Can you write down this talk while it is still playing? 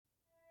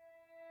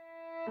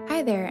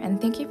Hi there, and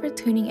thank you for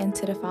tuning in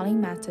to the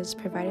following message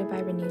provided by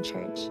Renew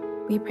Church.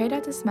 We pray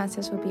that this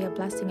message will be a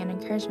blessing and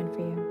encouragement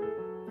for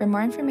you. For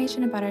more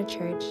information about our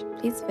church,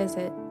 please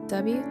visit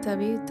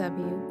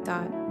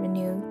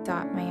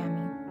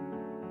www.renew.miami.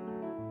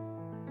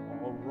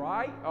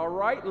 All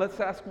right. Let's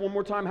ask one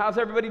more time. How's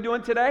everybody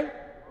doing today?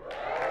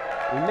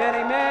 Amen,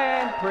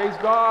 amen. Praise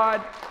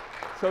God.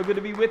 So good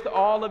to be with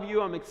all of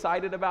you. I'm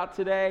excited about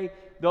today.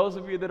 Those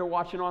of you that are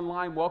watching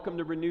online, welcome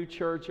to Renew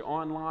Church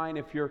online.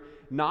 If you're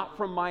not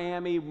from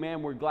Miami,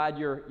 man, we're glad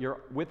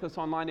you're with us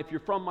online. If you're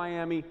from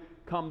Miami,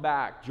 come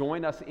back.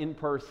 Join us in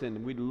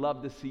person. We'd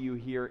love to see you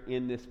here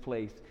in this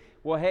place.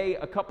 Well, hey,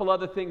 a couple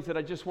other things that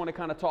I just want to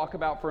kind of talk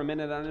about for a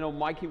minute. I know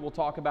Mikey will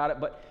talk about it,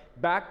 but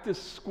back to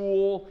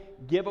school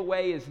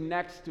giveaway is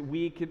next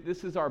week.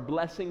 This is our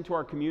blessing to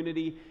our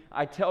community.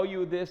 I tell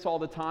you this all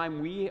the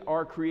time. We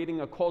are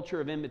creating a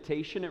culture of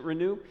invitation at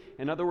Renew.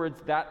 In other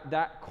words,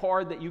 that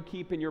card that you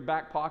keep in your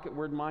back pocket,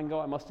 where'd mine go?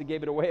 I must have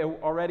gave it away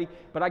already.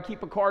 But I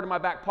keep a card in my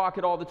back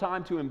pocket all the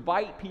time to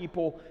invite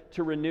people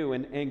to Renew.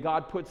 And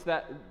God puts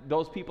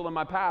those people in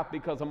my path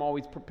because I'm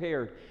always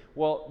prepared.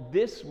 Well,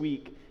 this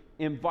week,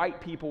 invite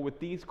people with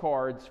these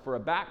cards for a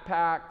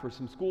backpack, for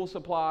some school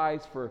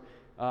supplies, for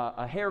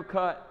a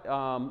haircut.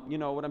 You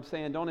know what I'm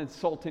saying? Don't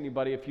insult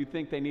anybody. If you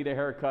think they need a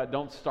haircut,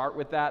 don't start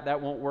with that. That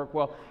won't work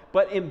well.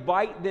 But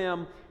invite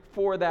them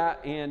for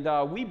that. And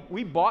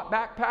we bought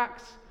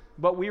backpacks,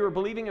 but we were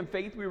believing in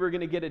faith we were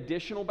going to get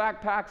additional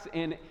backpacks.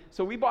 And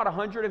so we bought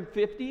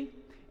 150,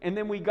 and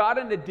then we got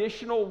an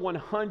additional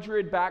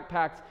 100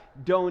 backpacks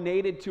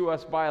donated to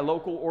us by a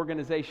local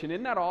organization.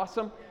 Isn't that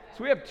awesome?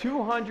 So we have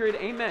 200.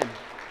 Amen.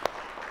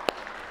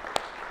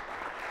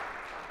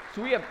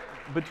 So we have,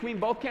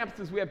 between both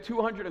campuses, we have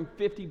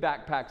 250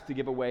 backpacks to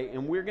give away,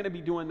 and we're going to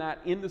be doing that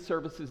in the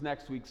services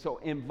next week. So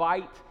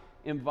invite.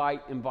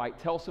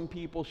 Tell some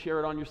people, share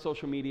it on your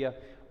social media,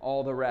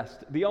 all the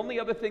rest. The only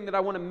other thing that I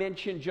want to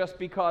mention, just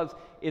because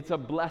it's a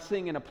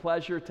blessing and a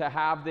pleasure to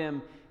have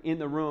them in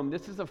the room,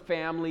 this is a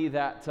family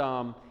that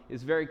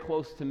is very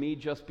close to me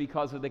just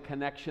because of the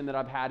connection that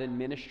I've had in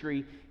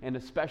ministry, and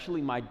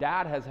especially my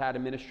dad has had a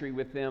ministry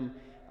with them.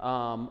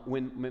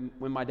 When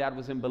my dad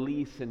was in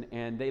Belize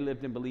and they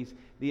lived in Belize,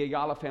 the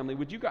Ayala family.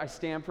 Would you guys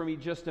stand for me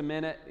just a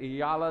minute?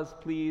 Ayalas,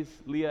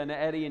 please. Leah and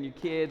Eddie and your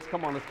kids.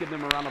 Come on, let's give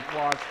them a round of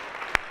applause.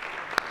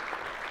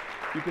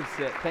 You can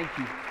sit. Thank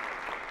you.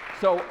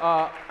 So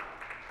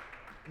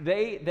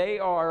they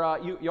are,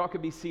 y'all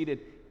could be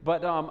seated.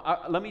 But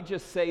let me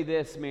just say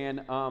this,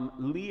 man.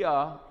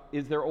 Leah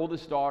is their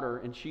oldest daughter,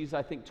 and she's,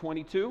 I think,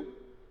 22.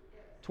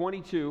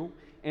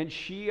 And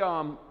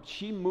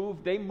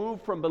they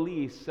moved from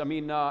Belize. I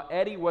mean,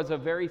 Eddie was a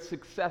very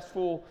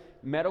successful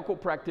medical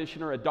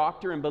practitioner, a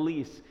doctor in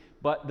Belize,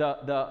 but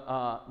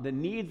the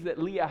needs that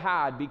Leah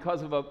had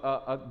because of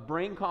a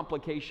brain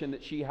complication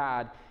that she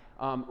had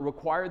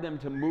required them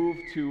to move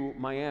to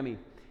Miami.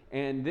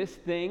 And this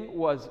thing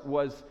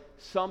was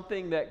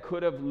something that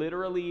could have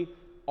literally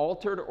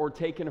altered or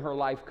taken her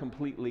life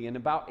completely. And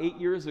about 8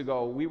 years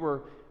ago,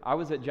 I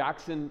was at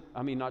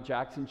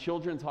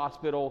Children's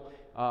Hospital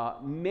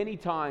many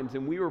times,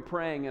 and we were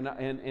praying,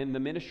 and the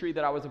ministry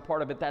that I was a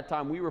part of at that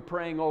time, we were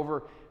praying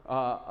over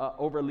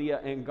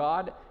Leah, and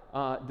God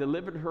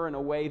delivered her in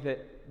a way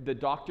that the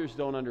doctors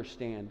don't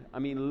understand. I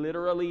mean,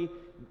 literally,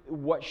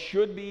 what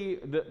should be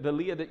the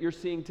Leah that you're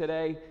seeing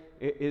today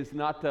is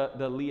not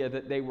the Leah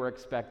that they were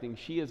expecting.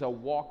 She is a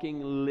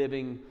walking,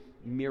 living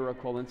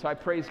miracle, and so I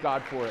praise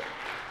God for it.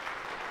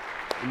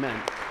 Amen.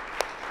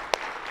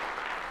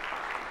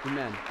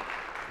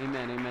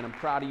 I'm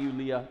proud of you,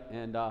 Leah,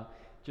 and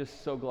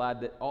just so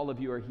glad that all of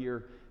you are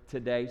here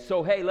today.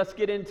 So, hey, let's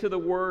get into the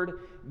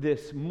Word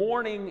this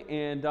morning,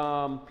 and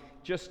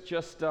just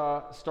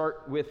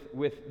start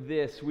with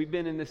this. We've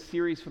been in this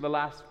series for the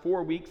last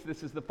 4 weeks.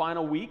 This is the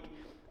final week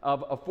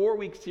of a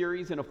 4-week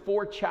series in a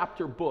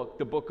 4-chapter book,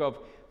 the book of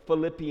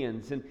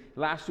Philippians. And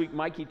last week,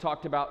 Mikey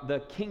talked about the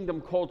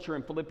kingdom culture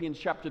in Philippians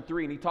chapter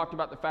 3, and he talked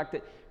about the fact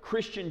that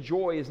Christian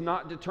joy is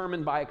not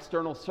determined by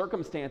external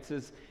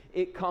circumstances.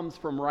 It comes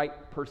from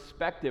right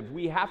perspective.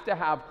 We have to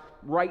have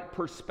right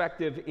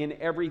perspective in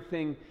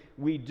everything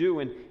we do.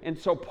 And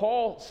so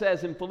Paul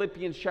says in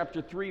Philippians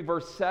chapter 3,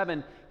 verse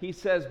 7, he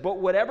says, "But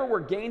whatever were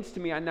gains to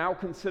me, I now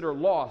consider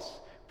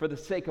loss for the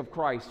sake of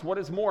Christ. What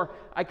is more,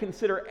 I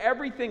consider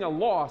everything a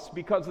loss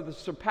because of the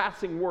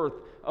surpassing worth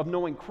of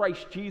knowing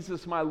Christ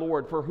Jesus my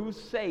Lord, for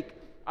whose sake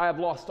I have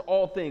lost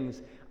all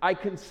things. I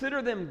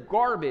consider them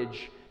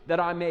garbage that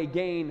I may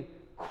gain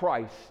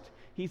Christ."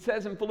 He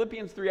says in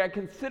Philippians 3, I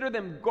consider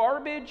them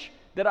garbage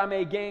that I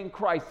may gain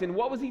Christ. And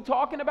what was he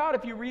talking about?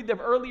 If you read the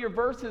earlier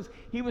verses,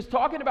 he was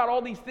talking about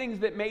all these things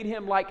that made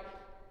him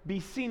be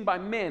seen by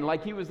men,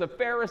 like he was a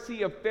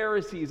Pharisee of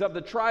Pharisees, of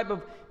the tribe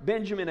of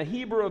Benjamin, a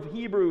Hebrew of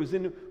Hebrews.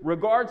 In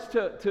regards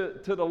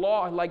to the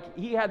law, like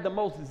he had the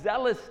most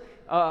zealous,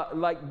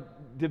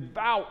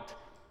 devout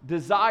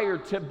desire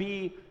to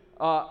be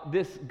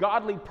this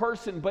godly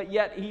person, but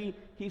yet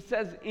he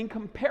says in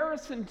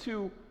comparison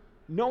to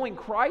knowing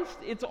Christ,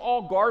 it's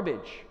all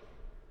garbage.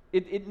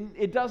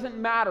 It doesn't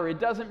matter. It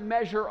doesn't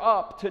measure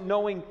up to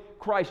knowing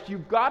Christ.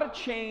 You've got to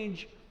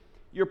change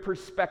your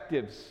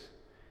perspectives.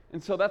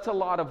 And so that's a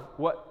lot of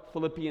what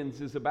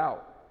Philippians is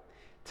about.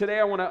 Today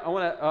I want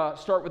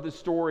to start with a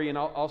story, and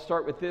I'll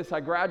start with this. I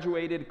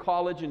graduated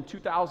college in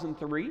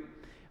 2003.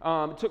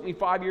 It took me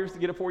 5 years to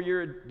get a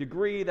 4-year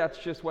degree. That's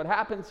just what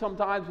happens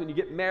sometimes when you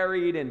get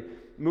married and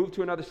move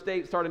to another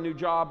state, start a new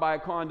job, buy a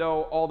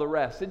condo, all the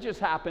rest. It just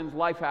happens.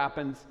 Life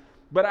happens.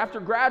 But after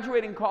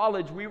graduating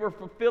college, we were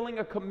fulfilling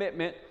a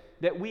commitment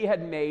that we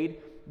had made,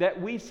 that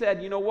we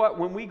said, you know what,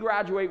 when we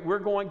graduate, we're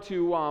going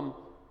to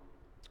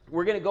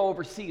go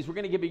overseas. We're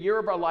going to give a year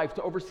of our life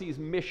to overseas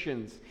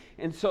missions.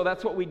 And so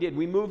that's what we did.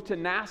 We moved to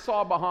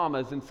Nassau,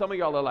 Bahamas. And some of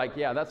y'all are like,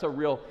 yeah, that's a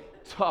real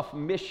tough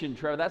mission,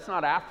 Trevor. That's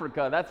not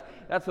Africa.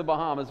 That's the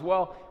Bahamas.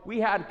 Well, we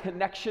had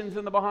connections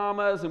in the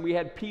Bahamas, and we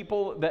had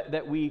people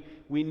that we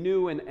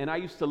knew. And I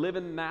used to live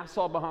in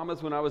Nassau,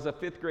 Bahamas when I was a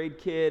 5th grade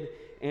kid.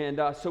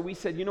 And so we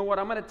said, you know what,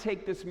 I'm going to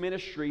take this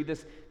ministry,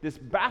 this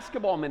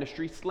basketball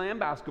ministry, slam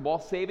basketball,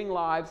 saving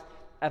lives,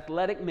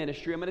 athletic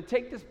ministry. I'm going to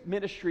take this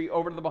ministry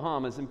over to the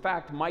Bahamas. In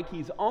fact,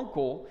 Mikey's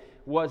uncle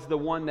was the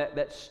one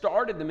that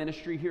started the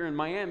ministry here in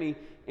Miami,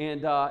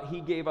 and he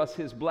gave us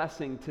his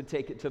blessing to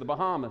take it to the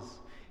Bahamas.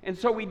 And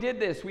so we did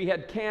this. We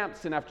had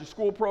camps and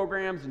after-school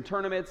programs and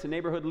tournaments and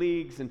neighborhood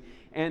leagues, and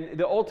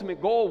the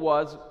ultimate goal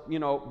was, you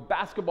know,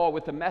 basketball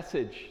with the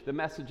message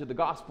of the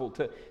gospel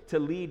to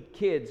lead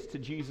kids to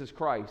Jesus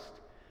Christ.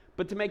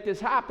 But to make this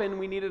happen,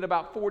 we needed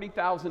about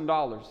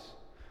 $40,000.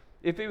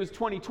 If it was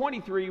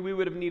 2023, we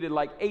would have needed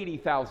like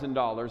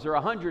 $80,000 or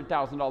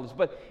 $100,000.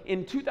 But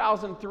in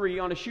 2003,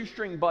 on a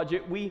shoestring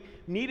budget, we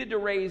needed to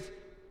raise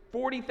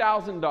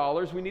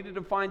 $40,000. We needed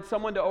to find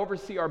someone to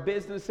oversee our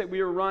business that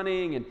we were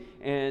running,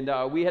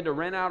 and we had to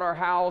rent out our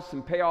house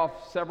and pay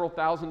off several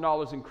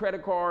 $1,000s in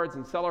credit cards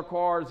and sell our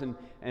cars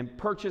and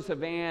purchase a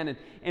van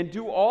and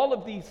do all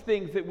of these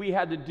things that we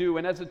had to do.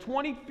 And as a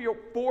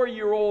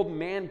 24-year-old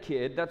man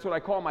kid, that's what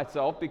I call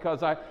myself,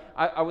 because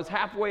I was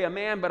halfway a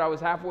man, but I was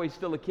halfway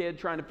still a kid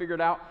trying to figure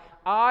it out.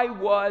 I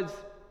was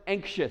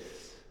anxious.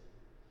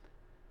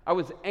 I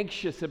was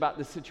anxious about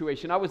this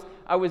situation. I was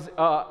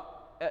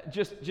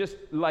just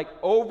like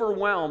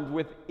overwhelmed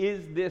with,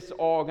 is this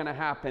all going to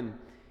happen,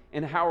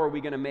 and how are we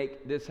going to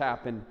make this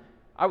happen?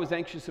 I was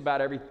anxious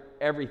about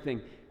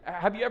everything.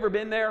 Have you ever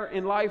been there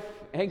in life,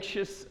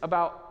 anxious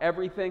about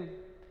everything,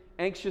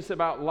 anxious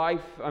about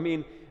life? I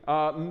mean,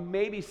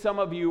 maybe some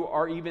of you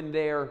are even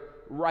there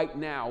right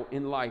now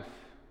in life.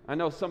 I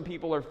know some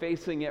people are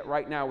facing it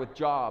right now with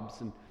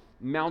jobs and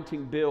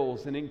mounting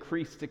bills and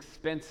increased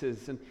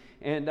expenses,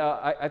 and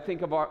I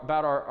think about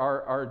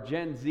our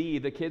Gen Z,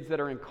 the kids that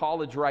are in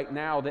college right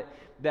now,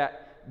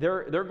 that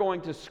they're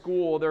going to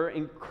school, they're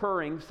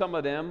incurring, some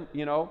of them,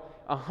 you know,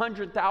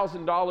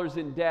 $100,000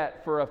 in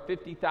debt for a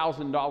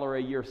 $50,000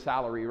 a year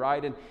salary,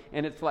 right?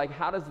 And it's like,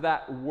 how does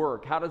that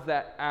work? How does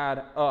that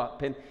add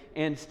up?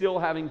 And still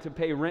having to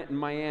pay rent in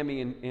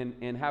Miami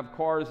and have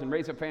cars and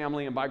raise a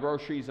family and buy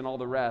groceries and all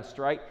the rest,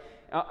 right?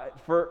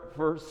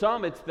 For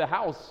some, it's the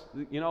house,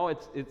 you know,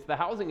 it's the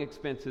housing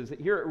expenses.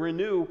 Here at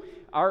Renew,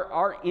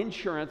 our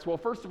insurance, well,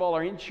 first of all,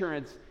 our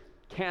insurance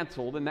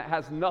canceled, and that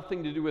has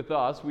nothing to do with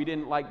us. We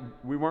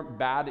weren't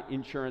bad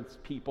insurance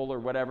people or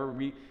whatever.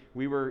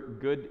 We were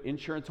good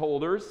insurance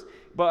holders,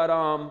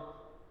 but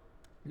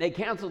they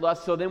canceled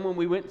us. So then when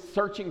we went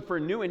searching for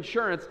new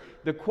insurance,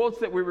 the quotes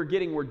that we were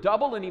getting were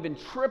double and even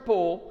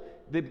triple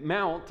the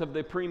amount of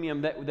the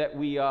premium that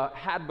we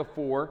had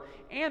before,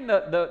 and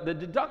the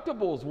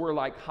deductibles were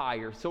like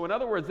higher. So in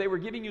other words, they were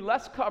giving you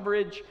less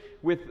coverage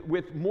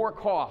with more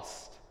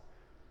cost.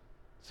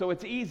 So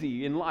it's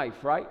easy in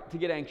life, right, to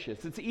get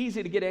anxious. It's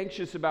easy to get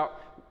anxious about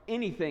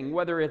anything,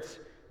 whether it's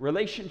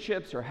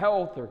relationships or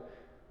health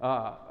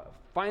or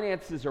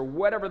finances or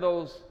whatever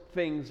those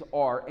things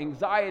are.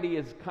 Anxiety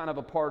is kind of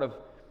a part of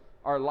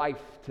our life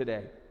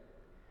today.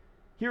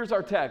 Here's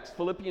our text,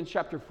 Philippians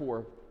chapter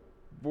 4.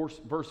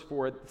 Verse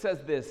 4, it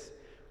says this: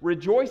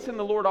 rejoice in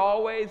the Lord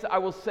always. I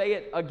will say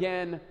it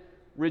again,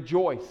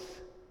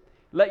 rejoice.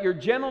 Let your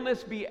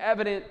gentleness be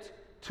evident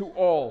to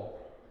all.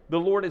 The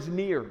Lord is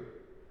near.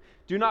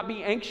 Do not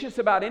be anxious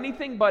about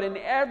anything, but in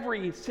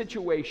every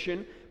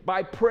situation,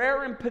 by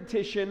prayer and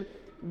petition,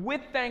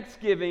 with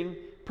thanksgiving,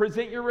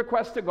 present your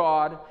request to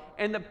God,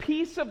 and the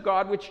peace of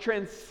God, which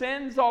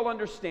transcends all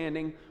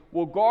understanding,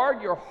 will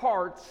guard your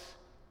hearts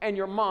and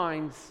your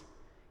minds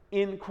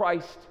in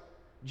Christ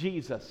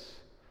Jesus.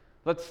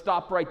 Let's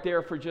stop right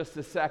there for just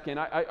a second.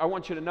 I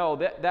want you to know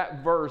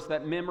that verse,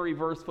 that memory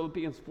verse,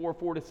 Philippians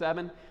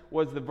 4:4-7,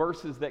 was the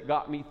verses that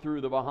got me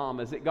through the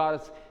Bahamas. It got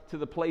us to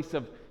the place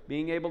of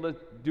being able to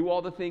do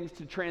all the things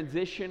to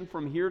transition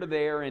from here to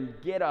there and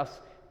get us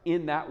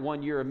in that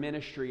 1 year of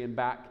ministry and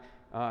back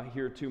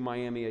here to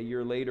Miami a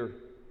year later.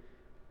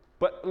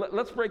 But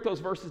let's break those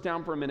verses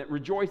down for a minute.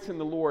 Rejoice in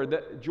the Lord.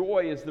 That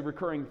joy is the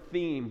recurring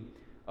theme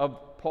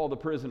of Paul the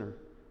prisoner,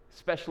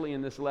 especially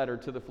in this letter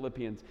to the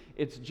Philippians.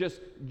 It's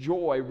just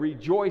joy.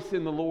 Rejoice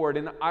in the Lord.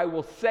 And I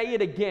will say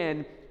it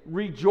again,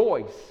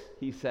 rejoice,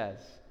 he says.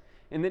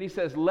 And then he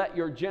says, let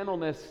your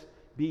gentleness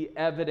be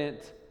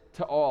evident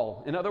to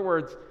all. In other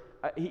words,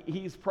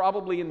 he's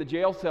probably in the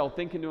jail cell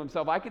thinking to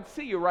himself, I can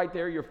see you right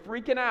there, you're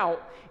freaking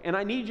out, and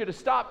I need you to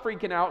stop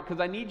freaking out because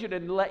I need you to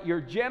let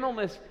your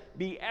gentleness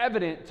be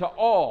evident to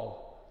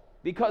all,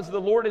 because the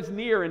Lord is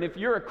near. And if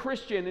you're a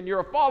Christian and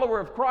you're a follower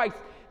of Christ,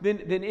 then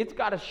it's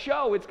got to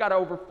show, it's got to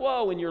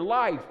overflow in your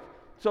life.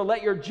 So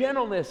let your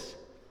gentleness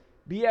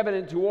be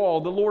evident to all.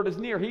 The Lord is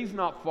near. He's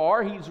not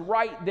far. He's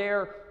right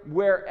there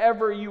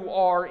wherever you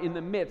are in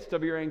the midst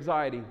of your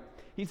anxiety.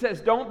 He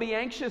says, don't be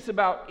anxious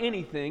about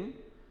anything.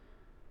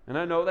 And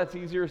I know that's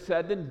easier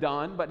said than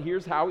done, but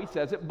here's how he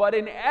says it. But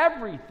in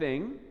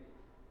everything,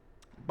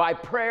 by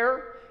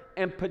prayer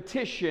and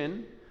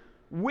petition,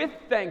 with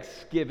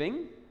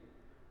thanksgiving,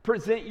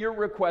 present your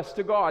request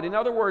to God. In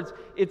other words,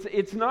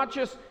 it's not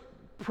just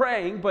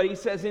praying, but he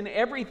says in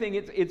everything,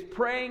 it's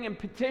praying and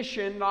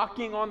petition,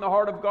 knocking on the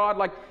heart of God,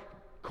 like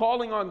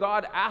calling on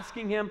God,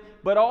 asking him,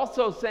 but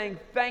also saying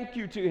thank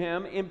you to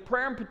him in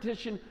prayer and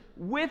petition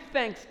with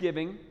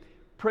thanksgiving.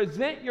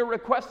 Present your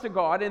request to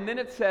God, and then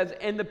it says,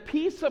 and the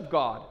peace of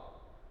God,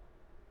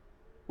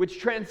 which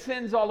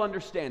transcends all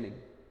understanding,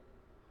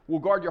 will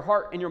guard your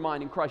heart and your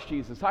mind in Christ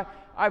Jesus.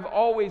 I've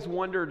always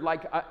wondered,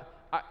 like,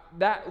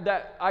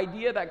 that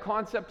idea, that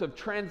concept of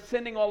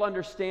transcending all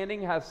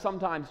understanding has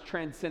sometimes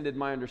transcended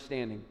my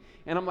understanding.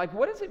 And I'm like,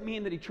 what does it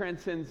mean that he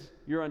transcends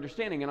your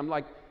understanding? And I'm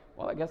like,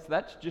 well, I guess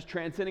that's just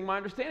transcending my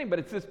understanding. But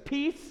it's this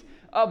peace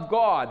of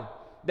God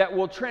that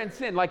will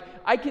transcend. Like,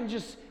 I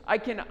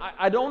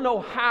don't know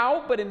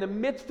how, but in the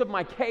midst of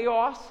my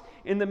chaos,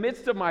 in the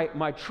midst of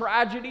my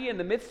tragedy, in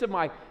the midst of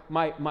my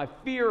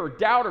fear or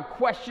doubt or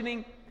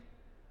questioning,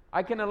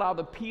 I can allow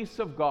the peace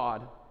of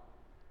God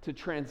to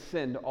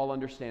transcend all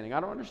understanding. I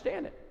don't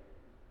understand it,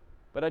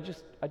 but I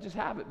just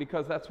have it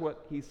because that's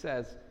what he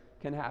says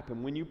can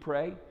happen. When you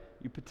pray,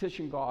 you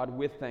petition God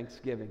with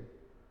thanksgiving.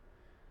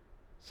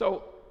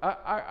 So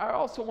I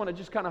also want to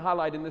just kind of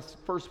highlight in this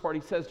first part,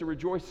 he says to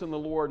rejoice in the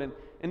Lord,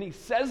 and he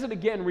says it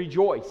again,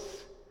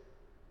 rejoice.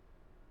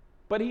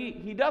 But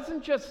he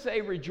doesn't just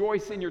say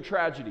rejoice in your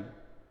tragedy.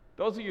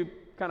 Those of you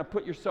kind of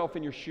put yourself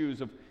in your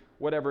shoes of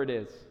whatever it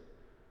is.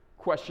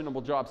 Questionable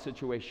job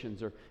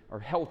situations or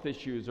health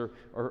issues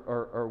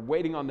or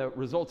waiting on the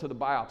results of the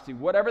biopsy,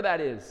 whatever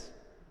that is.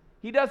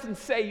 He doesn't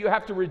say you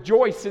have to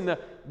rejoice in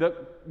the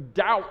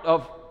doubt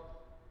of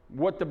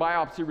what the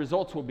biopsy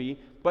results will be,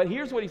 but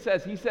here's what he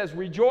says. He says,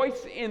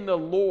 rejoice in the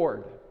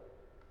Lord.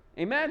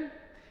 Amen?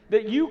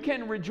 That you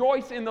can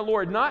rejoice in the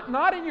Lord,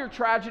 not in your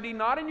tragedy,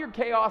 not in your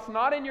chaos,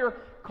 not in your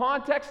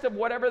context of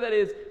whatever that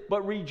is,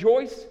 but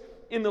rejoice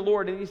in the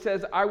Lord. And he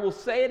says, I will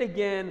say it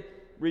again,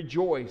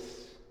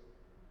 rejoice.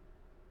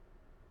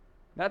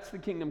 That's the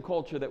kingdom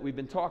culture that we've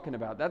been talking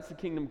about. That's the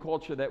kingdom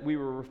culture that we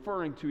were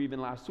referring to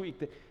even last week.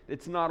 That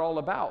it's not all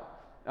about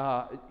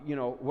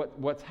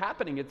what's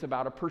happening. It's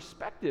about a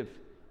perspective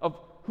of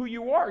who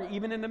you are,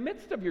 even in the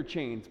midst of your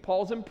chains.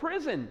 Paul's in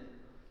prison,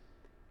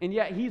 and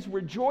yet he's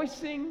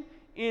rejoicing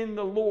in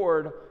the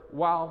Lord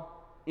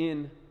while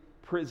in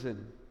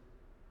prison.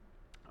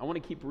 I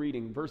want to keep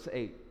reading verse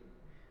 8.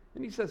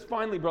 And he says,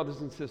 finally,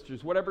 brothers and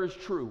sisters, whatever is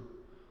true,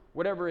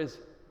 whatever is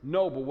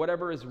noble,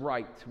 whatever is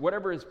right,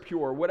 whatever is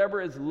pure,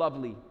 whatever is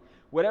lovely,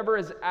 whatever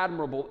is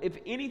admirable, if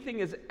anything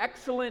is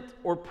excellent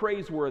or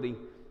praiseworthy,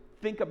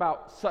 think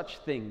about such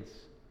things.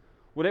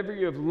 Whatever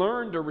you have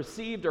learned or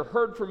received or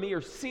heard from me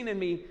or seen in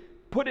me,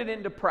 put it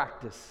into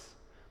practice,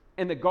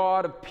 and the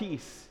God of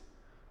peace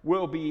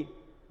will be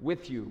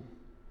with you.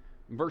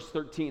 Verse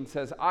 13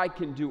 says, I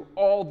can do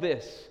all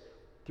this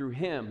through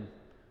him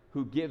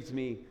who gives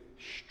me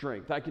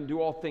strength. I can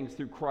do all things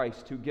through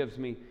Christ who gives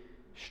me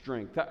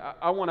strength.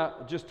 I want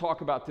to just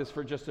talk about this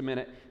for just a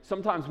minute.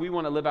 Sometimes we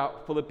want to live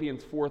out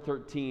Philippians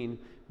 4:13,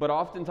 but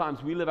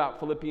oftentimes we live out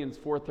Philippians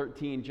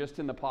 4:13 just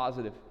in the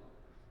positive.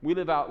 We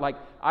live out like,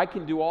 I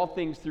can do all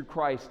things through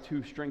Christ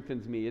who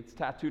strengthens me. It's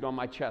tattooed on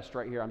my chest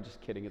right here. I'm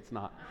just kidding, it's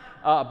not.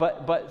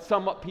 But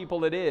some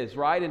people it is,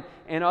 right?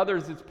 And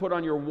others it's put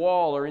on your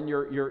wall or in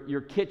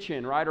your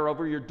kitchen, right? Or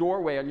over your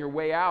doorway on your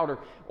way out,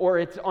 or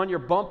it's on your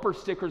bumper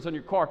stickers on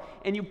your car.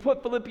 And you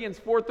put Philippians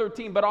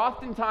 4:13, but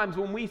oftentimes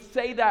when we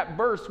say that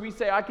verse, we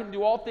say, I can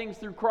do all things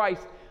through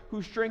Christ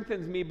who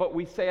strengthens me, but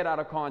we say it out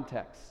of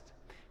context.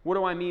 What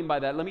do I mean by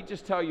that? Let me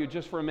just tell you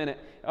just for a minute.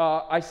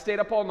 I stayed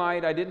up all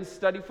night. I didn't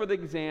study for the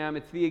exam.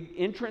 It's the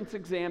entrance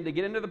exam to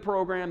get into the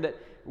program that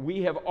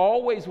we have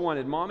always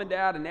wanted. Mom and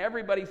Dad and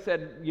everybody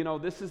said,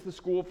 this is the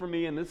school for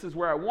me and this is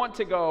where I want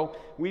to go.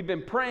 We've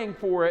been praying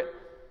for it,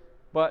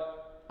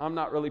 but I'm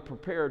not really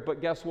prepared. But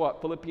guess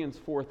what? Philippians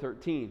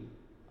 4:13.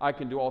 I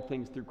can do all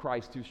things through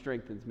Christ who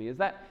strengthens me. Is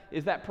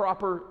that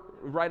proper,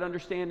 right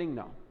understanding?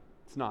 No,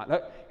 it's not.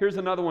 Here's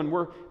another one.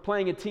 We're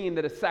playing a team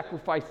that has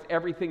sacrificed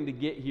everything to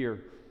get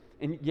here.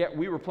 And yet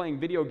we were playing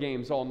video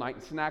games all night,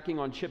 snacking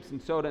on chips and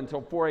soda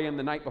until 4 a.m.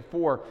 the night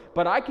before.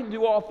 But I can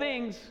do all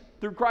things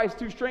through Christ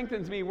who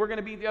strengthens me. We're going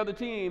to beat the other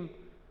team.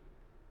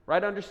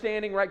 Right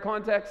understanding, right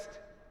context?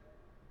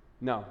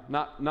 No,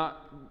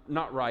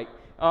 not right.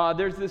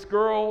 There's this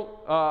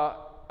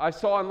girl, I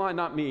saw online,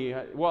 not me.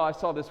 I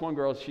saw this one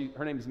girl.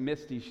 Her name's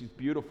Misty. She's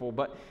beautiful,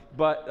 but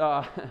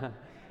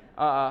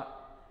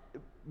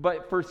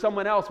for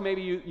someone else,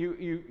 maybe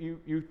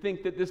you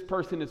think that this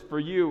person is for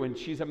you, and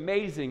she's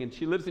amazing, and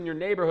she lives in your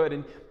neighborhood,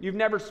 and you've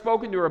never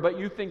spoken to her, but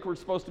you think we're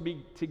supposed to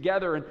be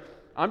together, and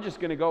I'm just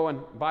going to go and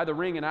buy the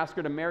ring and ask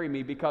her to marry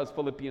me because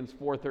Philippians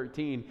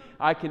 4:13,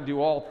 I can do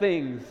all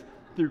things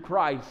through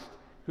Christ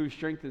who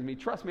strengthens me.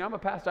 Trust me, I'm a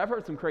pastor. I've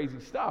heard some crazy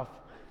stuff.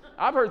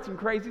 I've heard some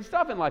crazy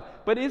stuff in life.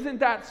 But isn't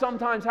that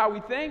sometimes how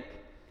we think?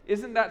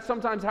 Isn't that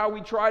sometimes how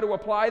we try to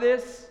apply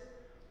this?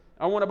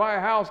 I want to buy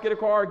a house, get a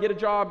car, get a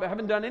job. I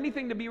haven't done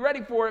anything to be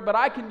ready for it, but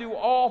I can do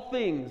all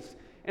things.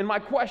 And my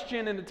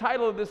question and the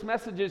title of this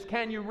message is,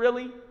 can you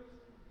really?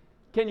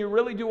 Can you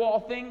really do all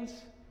things?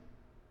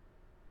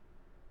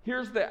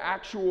 Here's the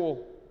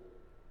actual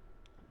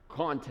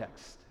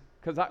context.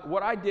 Because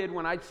what I did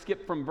when I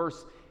skipped from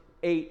verse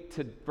 8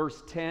 to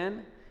verse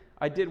 10,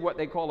 I did what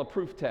they call a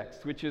proof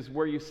text, which is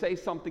where you say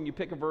something, you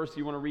pick a verse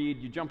you want to read,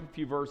 you jump a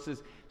few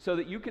verses so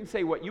that you can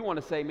say what you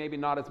want to say, maybe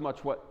not as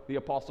much what the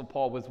Apostle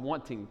Paul was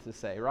wanting to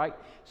say, right?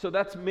 So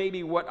that's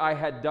maybe what I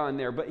had done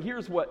there. But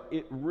here's what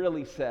it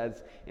really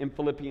says in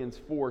Philippians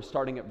 4,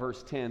 starting at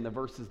verse 10, the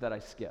verses that I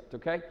skipped,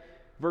 okay?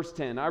 Verse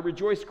 10, I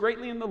rejoice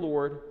greatly in the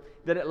Lord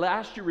that at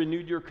last you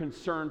renewed your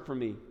concern for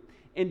me.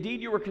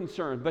 Indeed, you were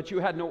concerned, but you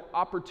had no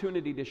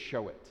opportunity to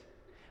show it.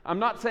 I'm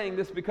not saying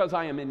this because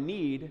I am in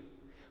need,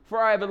 for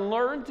I have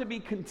learned to be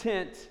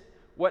content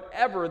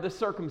whatever the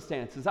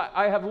circumstances.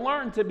 I have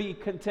learned to be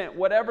content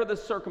whatever the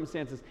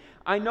circumstances.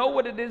 I know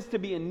what it is to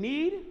be in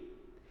need,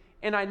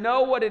 and I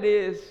know what it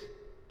is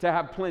to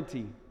have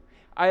plenty.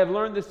 I have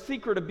learned the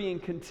secret of being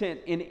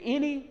content in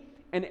any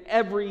and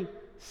every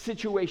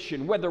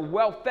situation, whether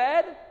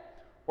well-fed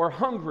or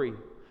hungry,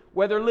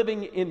 whether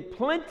living in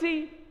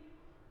plenty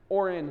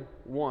or in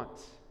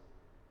want.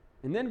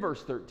 And then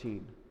verse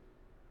 13,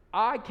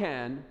 I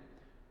can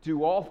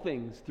do all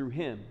things through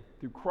him,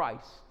 through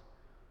Christ,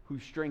 who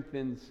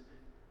strengthens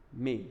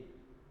me.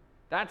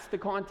 That's the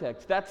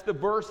context. That's the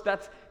verse.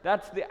 That's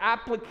the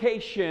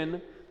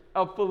application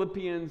of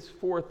Philippians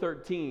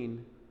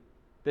 4:13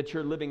 that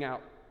you're living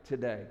out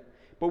today.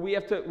 But we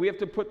have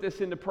to put this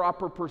into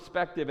proper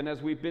perspective. And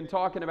as we've been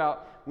talking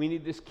about, we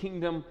need this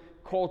kingdom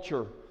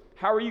culture.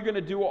 How are you going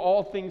to do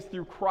all things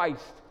through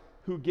Christ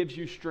who gives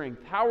you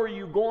strength? How are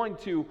you going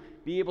to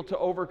be able to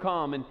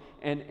overcome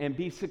and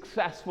be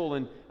successful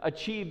and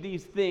achieve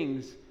these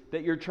things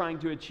that you're trying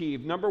to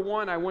achieve? Number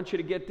one, I want you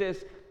to get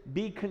this.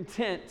 Be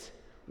content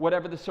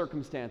whatever the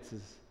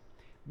circumstances.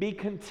 Be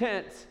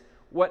content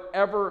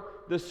whatever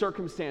the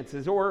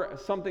circumstances. Or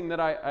something that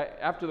I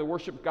after the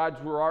worship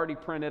guides were already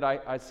printed,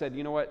 I said,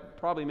 you know what,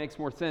 probably makes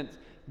more sense.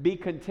 Be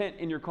content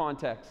in your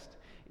context.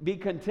 Be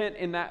content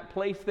in that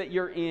place that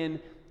you're in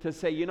to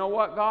say, you know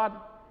what, God,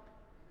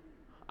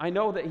 I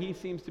know that he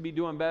seems to be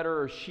doing better,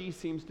 or she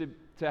seems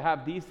to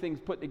have these things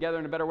put together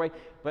in a better way,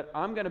 but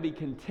I'm going to be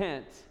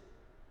content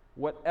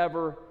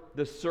whatever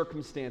the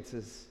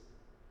circumstances.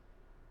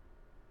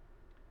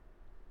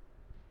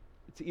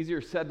 It's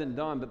easier said than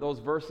done, but those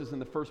verses in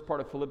the first part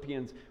of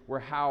Philippians were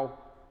how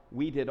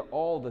we did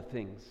all the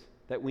things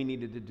that we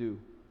needed to do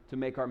to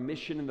make our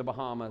mission in the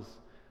Bahamas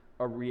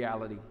a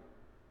reality.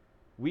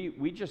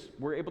 We just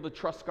were able to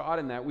trust God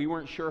in that. We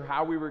weren't sure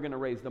how we were going to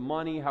raise the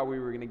money, how we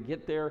were going to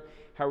get there,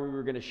 how we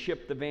were going to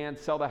ship the van,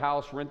 sell the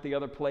house, rent the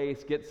other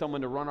place, get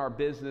someone to run our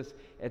business,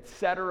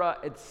 etc.,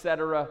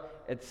 etc.,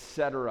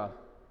 etc.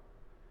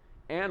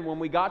 And when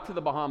we got to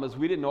the Bahamas,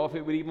 we didn't know if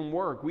it would even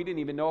work. We didn't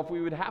even know if we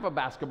would have a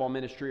basketball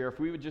ministry or if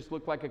we would just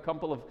look like a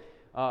couple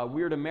of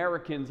weird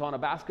Americans on a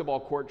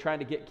basketball court trying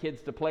to get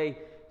kids to play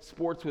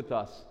sports with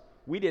us.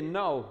 We didn't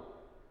know.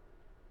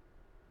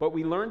 But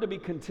we learned to be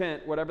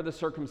content whatever the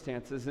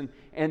circumstances.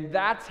 And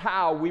that's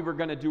how we were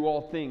going to do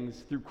all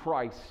things through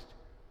Christ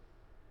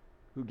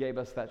who gave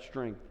us that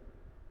strength.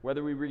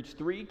 Whether we reached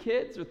 3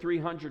 kids or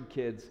 300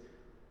 kids,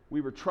 we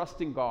were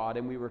trusting God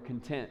and we were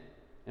content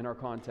in our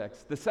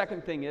context. The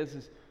second thing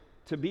is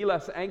to be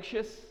less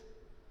anxious,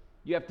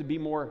 you have to be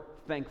more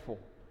thankful.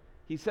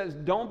 He says,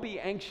 don't be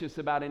anxious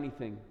about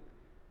anything,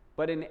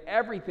 but in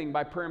everything,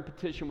 by prayer and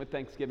petition with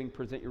thanksgiving,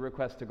 present your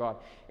request to God.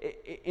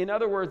 In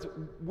other words,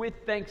 with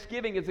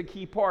thanksgiving is a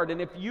key part.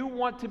 And if you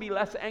want to be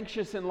less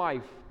anxious in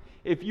life,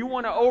 if you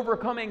want to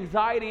overcome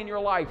anxiety in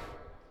your life,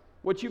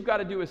 what you've got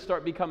to do is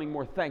start becoming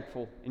more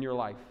thankful in your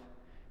life.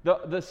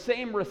 The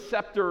same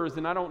receptors,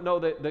 and I don't know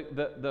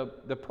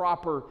the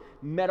proper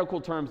medical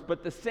terms,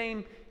 but the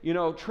same,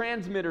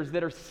 transmitters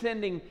that are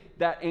sending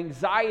that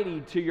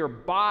anxiety to your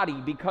body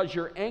because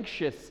you're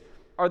anxious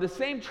are the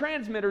same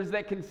transmitters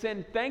that can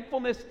send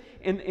thankfulness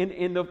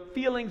in the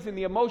feelings and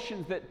the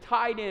emotions that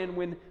tied in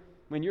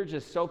when you're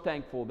just so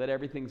thankful that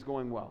everything's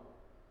going well.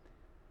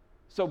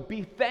 So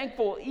be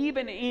thankful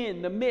even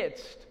in the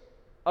midst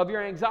of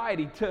your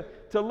anxiety,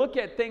 to look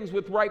at things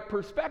with right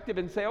perspective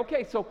and say,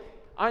 okay, so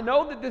I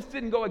know that this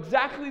didn't go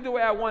exactly the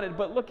way I wanted,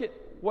 but look at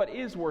what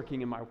is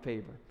working in my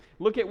favor.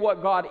 Look at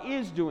what God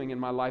is doing in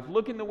my life.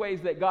 Look in the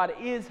ways that God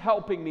is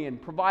helping me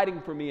and providing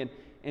for me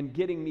and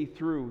getting me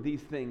through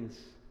these things.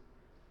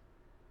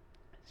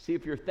 See,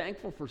 if you're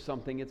thankful for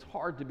something, it's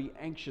hard to be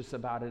anxious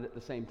about it at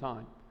the same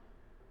time.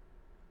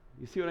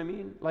 You see what I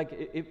mean?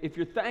 Like, if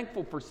you're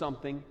thankful for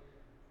something,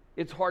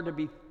 it's hard to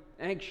be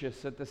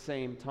anxious at the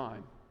same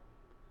time.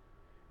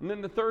 And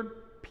then the third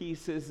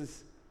piece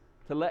is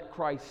to let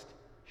Christ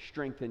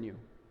strengthen you.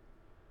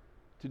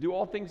 To do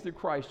all things through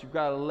Christ, you've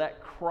got to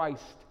let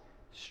Christ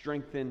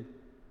strengthen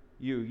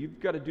you.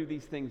 You've got to do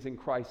these things in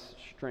Christ's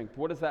strength.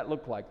 What does that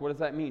look like? What does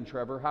that mean,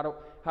 Trevor? How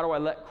do I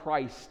let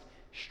Christ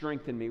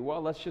strengthen me?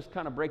 Well, let's just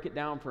kind of break it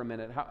down for a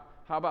minute.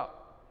 How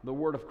about the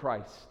Word of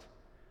Christ?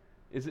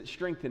 Is it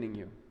strengthening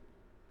you?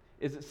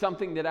 Is it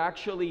something that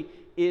actually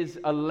is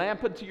a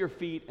lamp unto your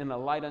feet and a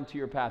light unto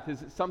your path?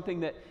 Is it something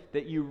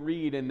that you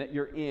read and that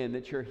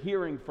you're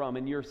hearing from,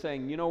 and you're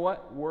saying, you know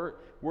what?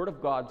 Word of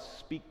God,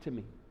 speak to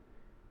me.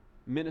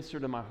 Minister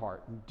to my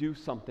heart and do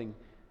something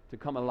to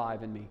come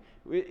alive in me.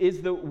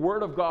 Is the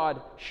Word of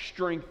God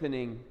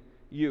strengthening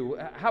you?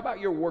 How about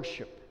your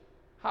worship?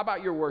 How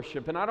about your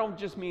worship? And I don't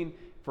just mean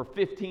for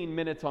 15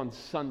 minutes on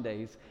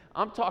Sundays.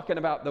 I'm talking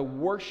about the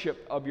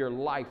worship of your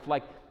life.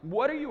 Like,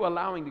 what are you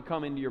allowing to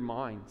come into your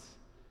minds?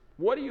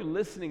 What are you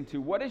listening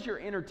to? What does your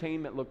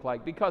entertainment look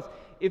like? Because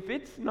if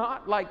it's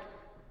not like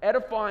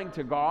edifying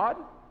to God,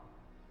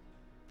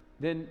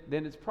 then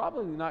it's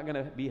probably not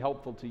going to be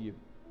helpful to you.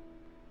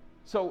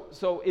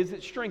 So is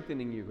it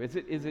strengthening you? Is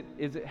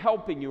it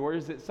helping you, or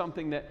is it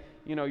something that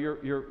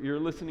you're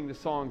listening to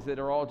songs that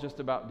are all just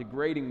about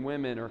degrading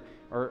women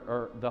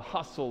or the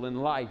hustle in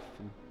life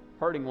and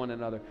hurting one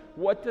another?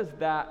 What does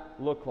that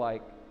look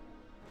like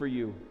for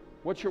you?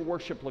 What's your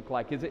worship look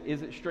like? Is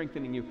it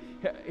strengthening you?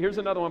 Here's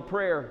another one: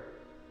 prayer.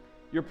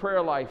 Your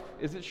prayer life,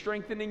 is it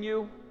strengthening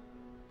you?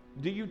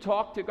 Do you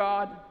talk to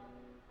God?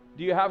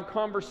 Do you have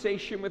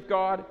conversation with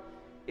God?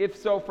 If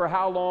so, for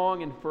how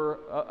long and for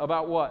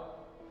about what?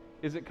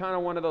 Is it kind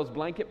of one of those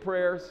blanket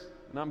prayers?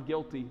 And I'm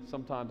guilty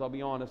sometimes, I'll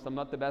be honest. I'm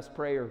not the best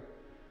prayer.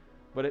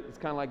 But it's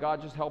kind of like,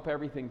 God, just help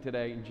everything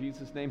today. In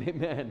Jesus' name,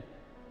 amen.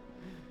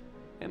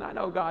 And I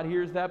know God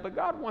hears that, but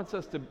God wants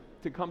us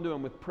to come to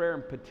Him with prayer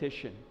and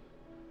petition.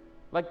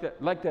 Like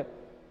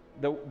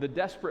the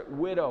desperate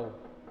widow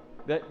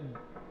that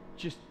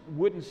just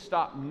wouldn't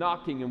stop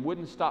knocking and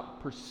wouldn't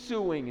stop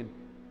pursuing. And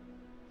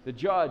the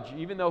judge,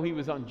 even though he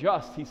was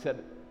unjust, he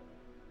said,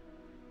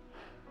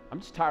 I'm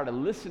just tired of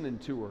listening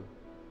to her.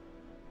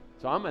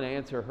 So I'm going to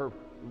answer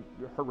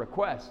her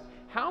request.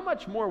 How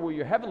much more will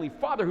your Heavenly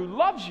Father, who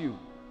loves you,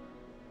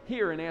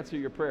 hear and answer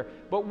your prayer?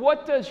 But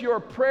what does your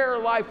prayer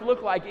life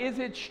look like? Is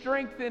it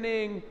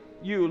strengthening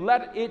you?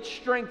 Let it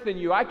strengthen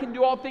you. I can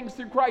do all things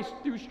through Christ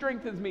who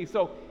strengthens me.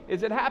 So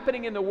is it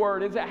happening in the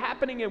Word? Is it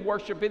happening in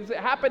worship? Is it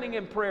happening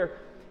in prayer?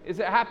 Is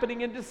it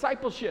happening in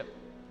discipleship?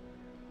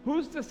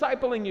 Who's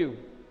discipling you?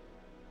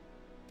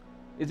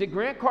 Is it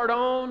Grant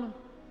Cardone?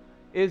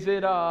 Is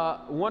it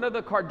one of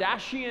the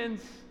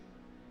Kardashians?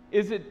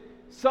 Is it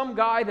some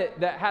guy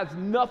that has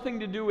nothing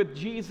to do with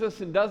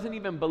Jesus and doesn't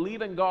even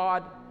believe in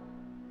God?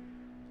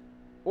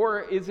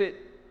 Or is it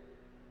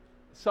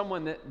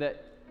someone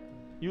that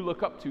you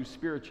look up to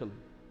spiritually?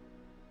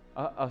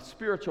 A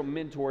spiritual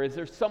mentor? Is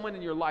there someone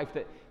in your life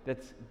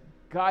that's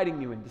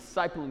guiding you and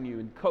discipling you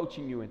and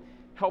coaching you and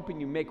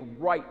helping you make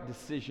right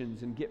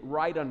decisions and get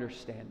right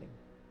understanding?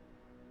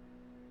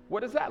 What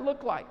does that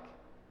look like?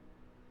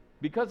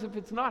 Because if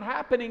it's not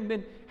happening,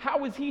 then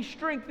how is He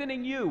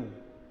strengthening you?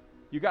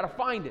 You got to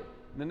find it.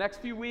 In the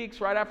next few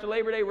weeks, right after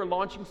Labor Day, we're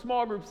launching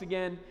small groups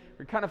again.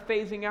 We're kind of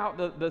phasing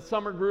out the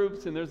summer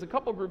groups, and there's a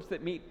couple groups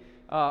that meet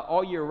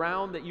all year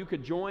round that you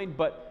could join,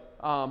 but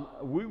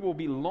we will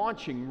be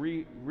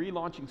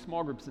relaunching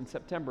small groups in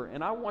September,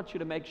 and I want you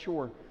to make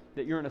sure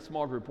that you're in a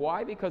small group.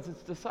 Why? Because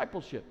it's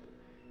discipleship.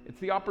 It's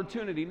the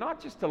opportunity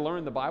not just to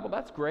learn the Bible,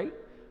 that's great,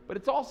 but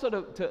it's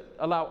also to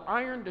allow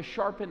iron to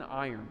sharpen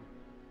iron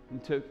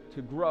and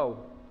to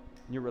grow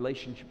in your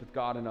relationship with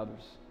God and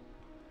others.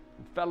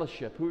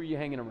 Fellowship. Who are you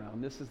hanging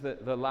around? This is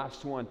the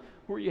last one.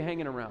 Who are you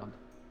hanging around?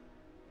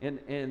 And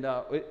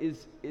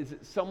is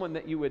it someone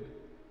that you would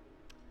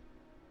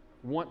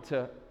want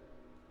to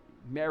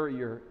marry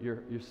your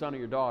son or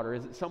your daughter?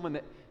 Is it someone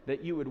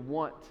that you would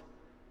want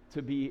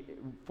to be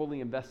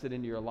fully invested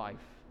into your life?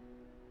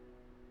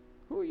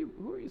 Who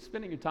are you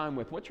spending your time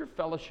with? What's your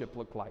fellowship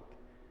look like?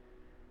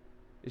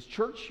 Is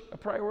church a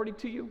priority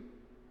to you?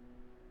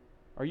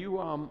 Are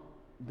you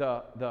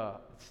the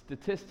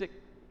statistic?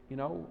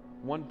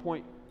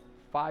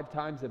 1.5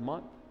 times a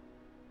month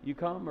you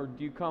come, or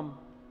do you come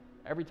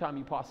every time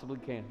you possibly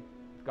can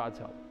with God's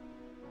help?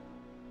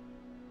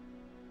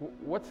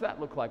 What's that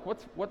look like?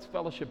 What's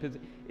fellowship?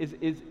 Is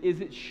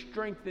it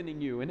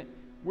strengthening you? And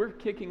we're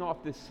kicking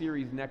off this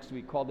series next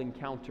week called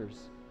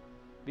Encounters,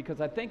 because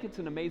I think it's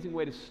an amazing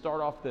way to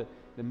start off the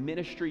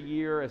ministry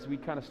year as we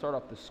kind of start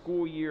off the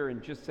school year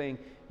and just saying,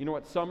 you know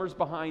what, summer's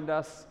behind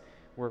us.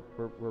 We're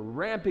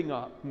ramping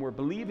up, and we're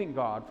believing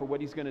God for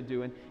what He's going to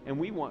do, and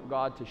we want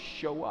God to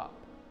show up.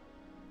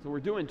 So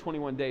we're doing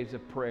 21 days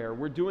of prayer.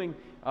 We're doing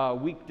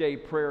weekday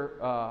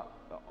prayer,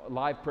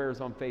 live prayers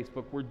on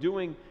Facebook. We're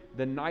doing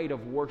the night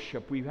of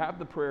worship. We have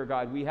the prayer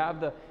guide. We have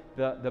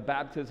the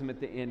baptism at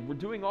the end. We're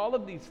doing all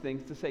of these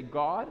things to say,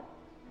 God,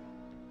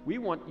 we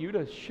want you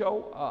to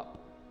show up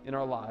in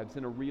our lives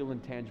in a real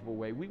and tangible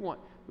way. We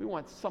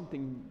want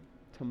something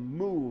to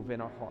move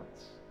in our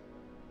hearts.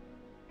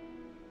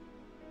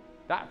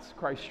 That's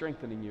Christ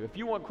strengthening you. If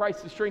you want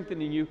Christ to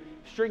strengthen you,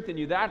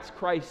 that's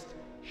Christ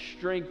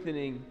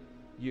strengthening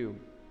you.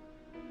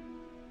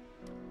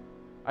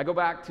 I go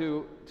back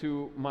to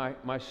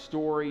my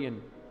story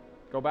and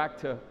go back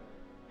to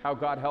how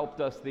God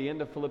helped us. The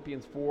end of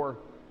Philippians 4,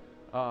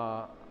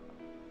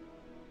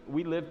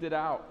 we lived it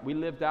out. We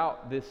lived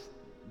out this,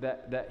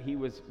 that He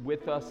was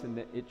with us and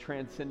that it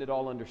transcended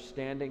all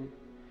understanding.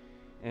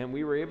 And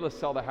we were able to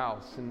sell the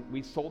house. And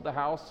we sold the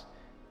house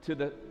to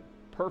the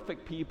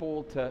perfect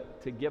people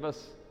to give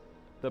us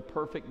the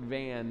perfect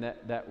van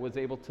that was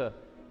able to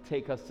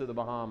take us to the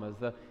Bahamas,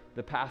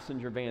 the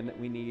passenger van that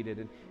we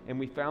needed. And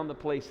we found the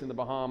place in the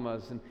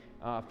Bahamas and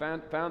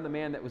found the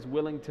man that was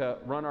willing to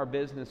run our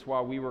business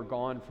while we were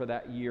gone for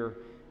that year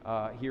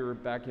here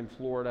back in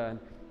Florida. And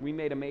we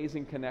made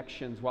amazing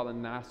connections while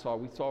in Nassau.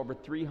 We saw over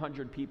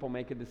 300 people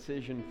make a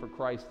decision for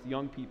Christ,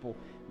 young people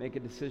make a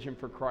decision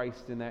for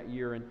Christ in that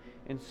year.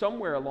 And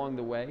somewhere along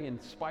the way, in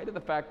spite of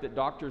the fact that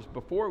doctors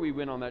before we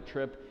went on that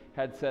trip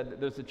had said that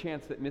there's a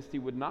chance that Misty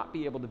would not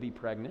be able to be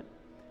pregnant,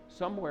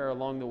 somewhere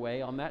along the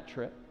way on that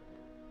trip,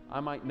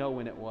 I might know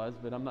when it was,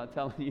 but I'm not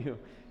telling you,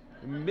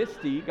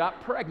 Misty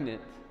got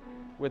pregnant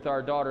with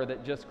our daughter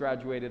that just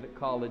graduated at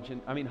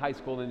high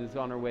school and is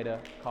on her way to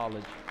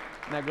college.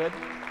 Isn't that good?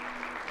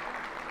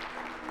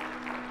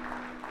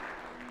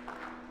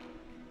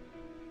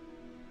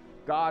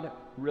 God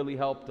really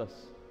helped us,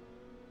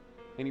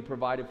 and He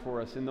provided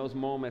for us in those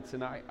moments.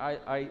 And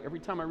I every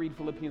time I read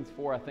Philippians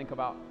 4, I think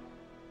about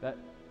that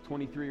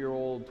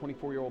 23-year-old,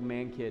 24-year-old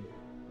man kid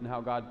and how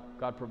God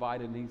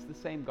provided. And He's the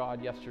same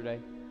God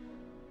yesterday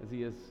as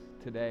He is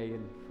today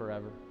and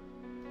forever.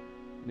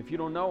 And if you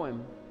don't know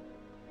Him,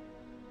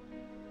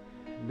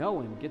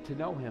 get to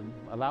know Him.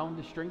 Allow Him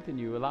to strengthen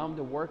you. Allow Him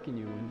to work in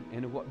you.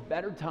 And what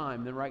better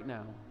time than right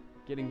now,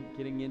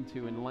 getting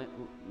into and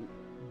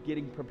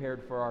getting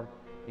prepared for our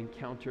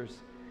Encounters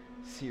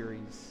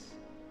series.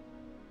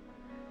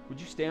 Would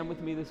you stand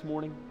with me this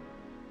morning?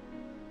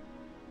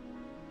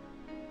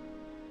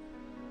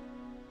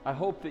 I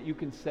hope that you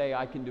can say,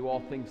 I can do all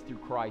things through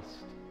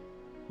Christ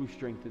who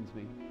strengthens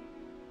me.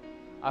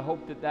 I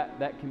hope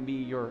that can be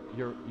your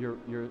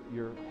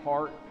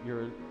heart,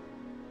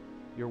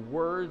 your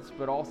words,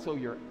 but also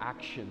your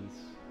actions.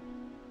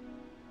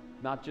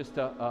 Not just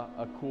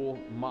a cool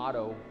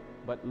motto,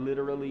 but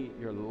literally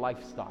your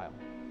lifestyle.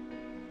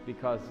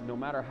 Because no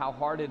matter how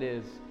hard it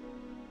is,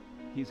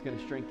 He's going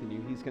to strengthen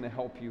you. He's going to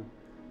help you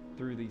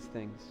through these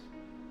things.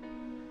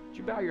 Would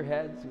you bow your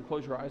heads and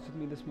close your eyes with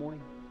me this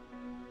morning?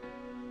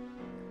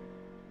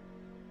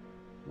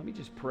 Let me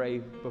just pray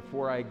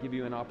before I give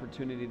you an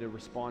opportunity to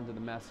respond to the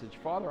message.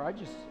 Father, I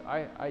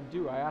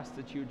ask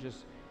that you just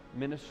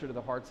minister to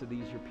the hearts of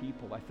these, your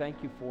people. I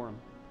thank you for them.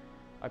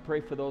 I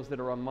pray for those that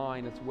are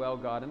online as well,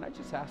 God. And I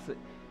just ask that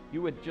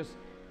you would just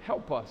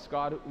help us,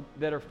 God,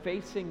 that are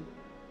facing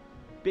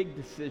big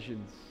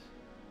decisions.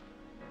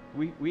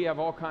 We have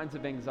all kinds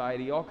of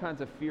anxiety, all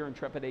kinds of fear and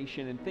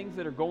trepidation and things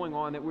that are going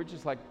on that we're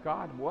just like,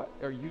 God, what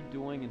are you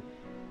doing and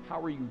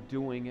how are you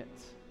doing it?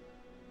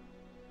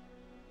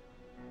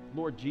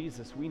 Lord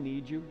Jesus, we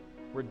need you.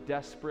 We're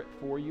desperate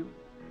for you.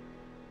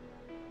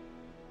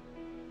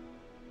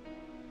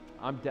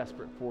 I'm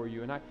desperate for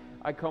you. And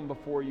I come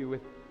before you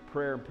with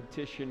prayer and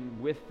petition,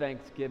 with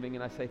thanksgiving,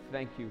 and I say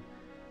thank you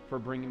for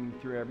bringing me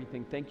through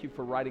everything. Thank you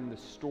for writing the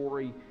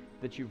story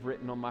that you've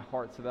written on my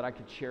heart so that I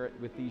could share it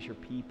with these, your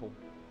people.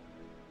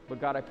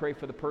 But God, I pray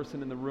for the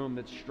person in the room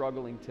that's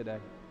struggling today,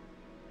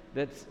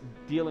 that's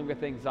dealing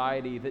with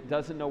anxiety, that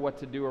doesn't know what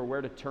to do or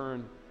where to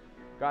turn.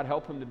 God,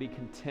 help them to be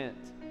content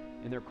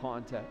in their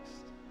context.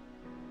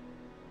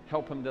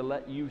 Help them to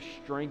let you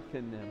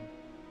strengthen them.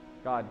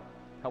 God,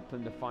 help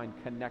them to find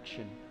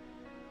connection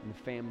in the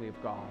family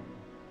of God,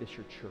 this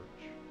your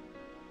church.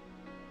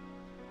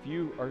 If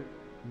you are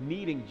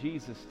needing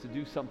Jesus to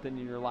do something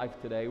in your life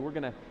today, we're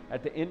going to,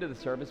 at the end of the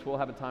service, we'll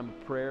have a time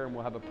of prayer, and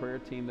we'll have a prayer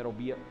team that'll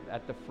be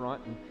at the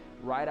front, and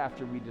right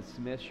after we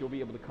dismiss, you'll be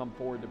able to come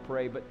forward to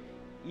pray. But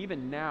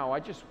even now,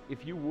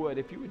 if you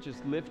would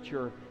just lift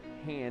your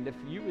hand, if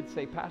you would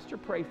say, Pastor,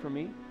 pray for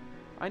me.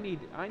 I need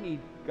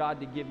God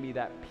to give me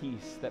that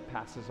peace that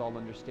passes all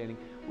understanding.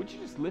 Would you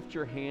just lift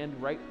your hand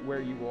right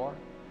where you are?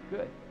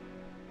 Good.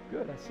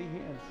 I see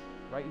hands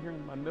right here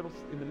in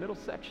the middle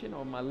section,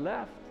 on my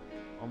left,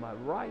 on my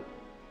right.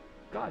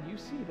 God, you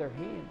see their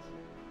hands.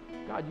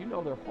 God, you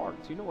know their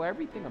hearts. You know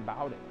everything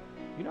about it.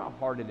 You know how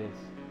hard it is.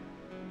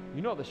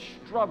 You know the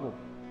struggle.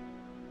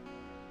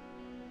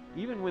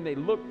 Even when they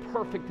look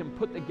perfect and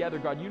put together,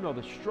 God, you know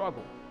the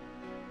struggle.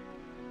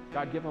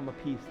 God, give them a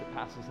peace that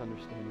passes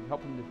understanding.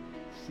 Help them to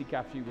seek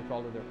after you with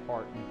all of their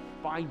heart and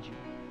find you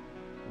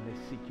when they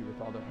seek you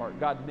with all their heart.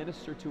 God,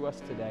 minister to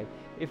us today.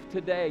 If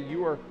today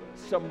you are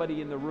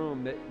somebody in the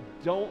room that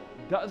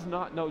does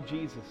not know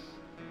Jesus,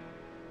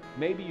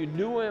 maybe you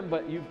knew him,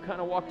 but you've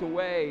kind of walked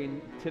away,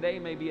 and today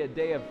may be a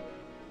day of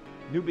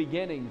new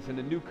beginnings and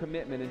a new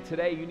commitment. And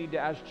today you need to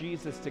ask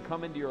Jesus to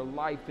come into your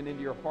life and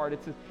into your heart.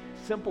 It's a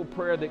simple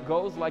prayer that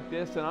goes like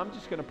this, and I'm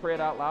just going to pray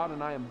it out loud,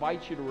 and I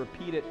invite you to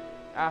repeat it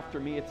after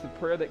me. It's a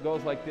prayer that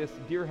goes like this.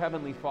 Dear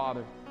Heavenly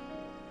Father,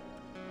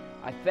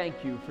 I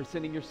thank you for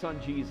sending your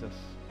son Jesus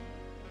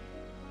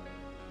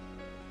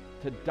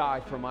to die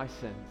for my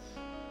sins.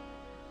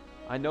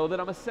 I know that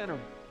I'm a sinner,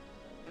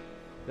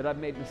 that I've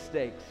made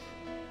mistakes.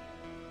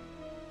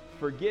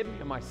 Forgive me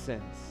of my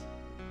sins.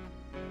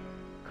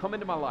 Come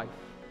into my life.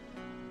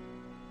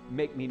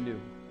 Make me new.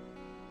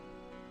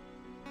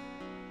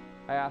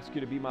 I ask you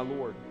to be my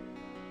Lord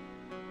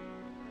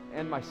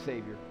and my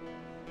Savior.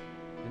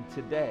 And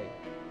today,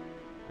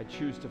 I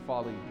choose to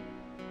follow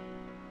you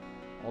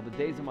all the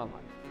days of my life.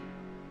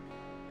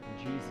 In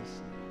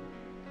Jesus'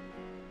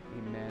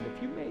 name, amen.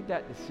 If you made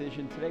that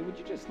decision today, would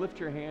you just lift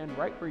your hand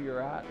right where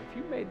you're at? If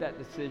you made that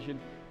decision,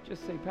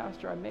 just say,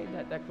 Pastor, I made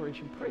that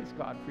declaration. Praise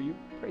God for you.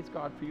 Praise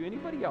God for you.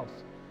 Anybody else?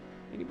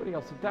 Anybody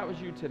else? If that was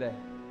you today,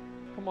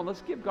 come on,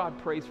 let's give God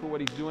praise for what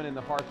he's doing in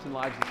the hearts and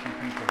lives of some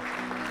people.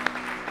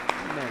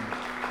 Amen.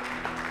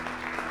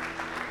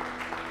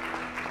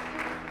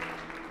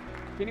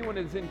 If anyone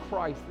is in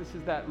Christ, this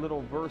is that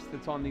little verse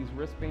that's on these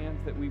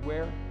wristbands that we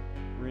wear.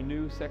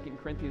 Renew, 2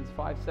 Corinthians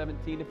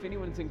 5:17. If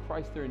anyone is in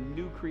Christ, they're a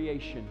new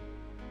creation.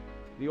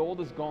 The old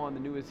is gone, the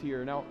new is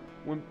here. Now,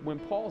 when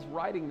Paul's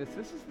writing this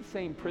is the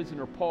same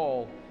prisoner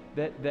Paul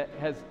that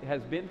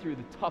has been through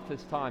the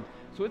toughest time.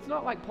 So it's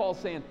not like Paul's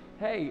saying,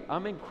 hey,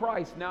 I'm in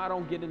Christ, now I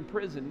don't get in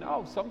prison.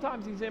 No,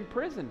 sometimes he's in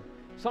prison.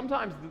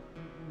 Sometimes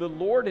the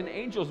Lord and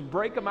angels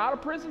break him out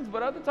of prisons,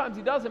 but other times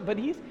he doesn't. But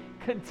he's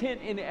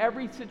content in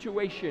every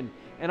situation.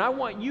 And I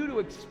want you to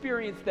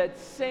experience that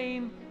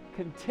same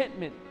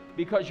contentment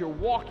because you're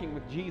walking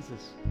with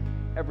Jesus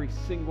every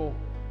single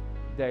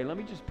day. Let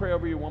me just pray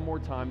over you one more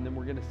time, and then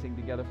we're going to sing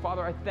together.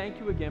 Father, I thank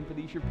you again for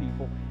these, your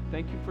people.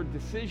 Thank you for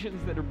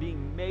decisions that are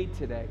being made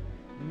today.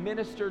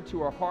 Minister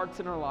to our hearts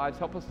and our lives.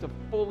 Help us to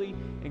fully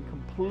and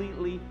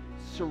completely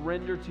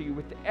surrender to you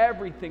with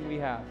everything we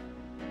have.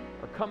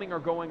 Our coming, our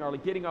going, our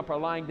getting up, our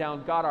lying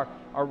down. God,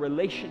 our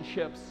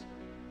relationships,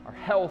 our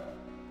health,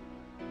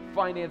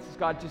 finances,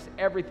 God, just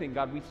everything.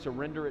 God, we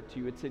surrender it to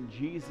you. It's in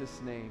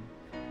Jesus' name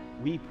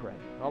we pray.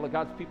 And all of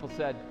God's people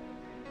said,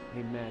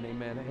 amen,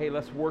 amen. Hey,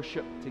 let's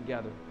worship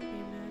together.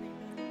 Amen,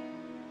 amen.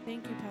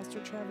 Thank you, Pastor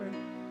Trevor,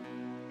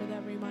 for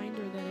that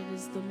reminder that it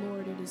is the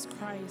Lord, it is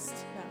Christ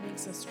that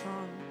makes us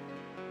strong.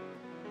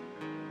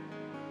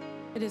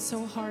 It is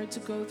so hard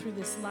to go through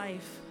this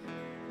life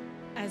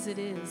as it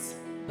is,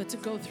 but to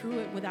go through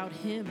it without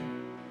Him,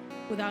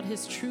 without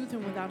His truth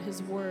and without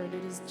His word,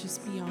 it is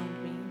just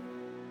beyond me.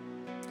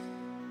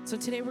 So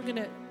today we're going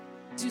to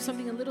do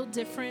something a little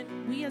different.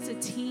 We as a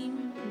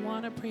team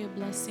want to pray a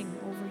blessing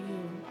over you,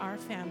 our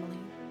family,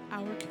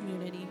 our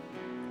community.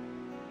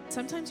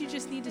 Sometimes you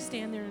just need to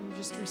stand there and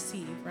just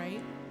receive,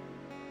 right?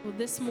 Well,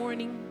 this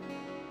morning,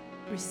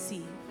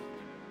 receive.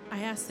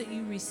 I ask that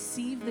you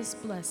receive this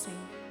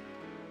blessing.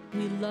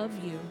 We love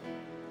you.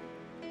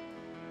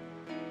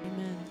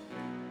 Amen.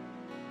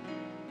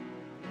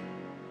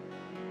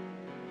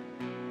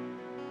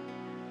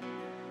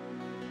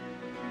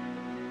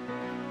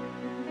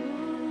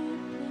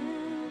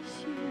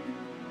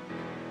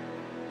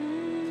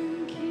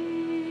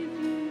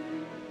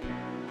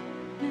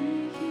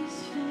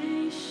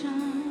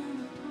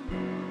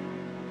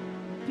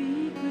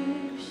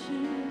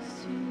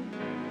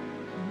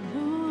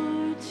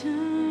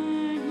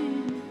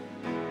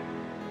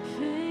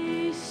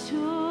 Face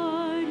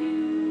toward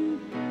you.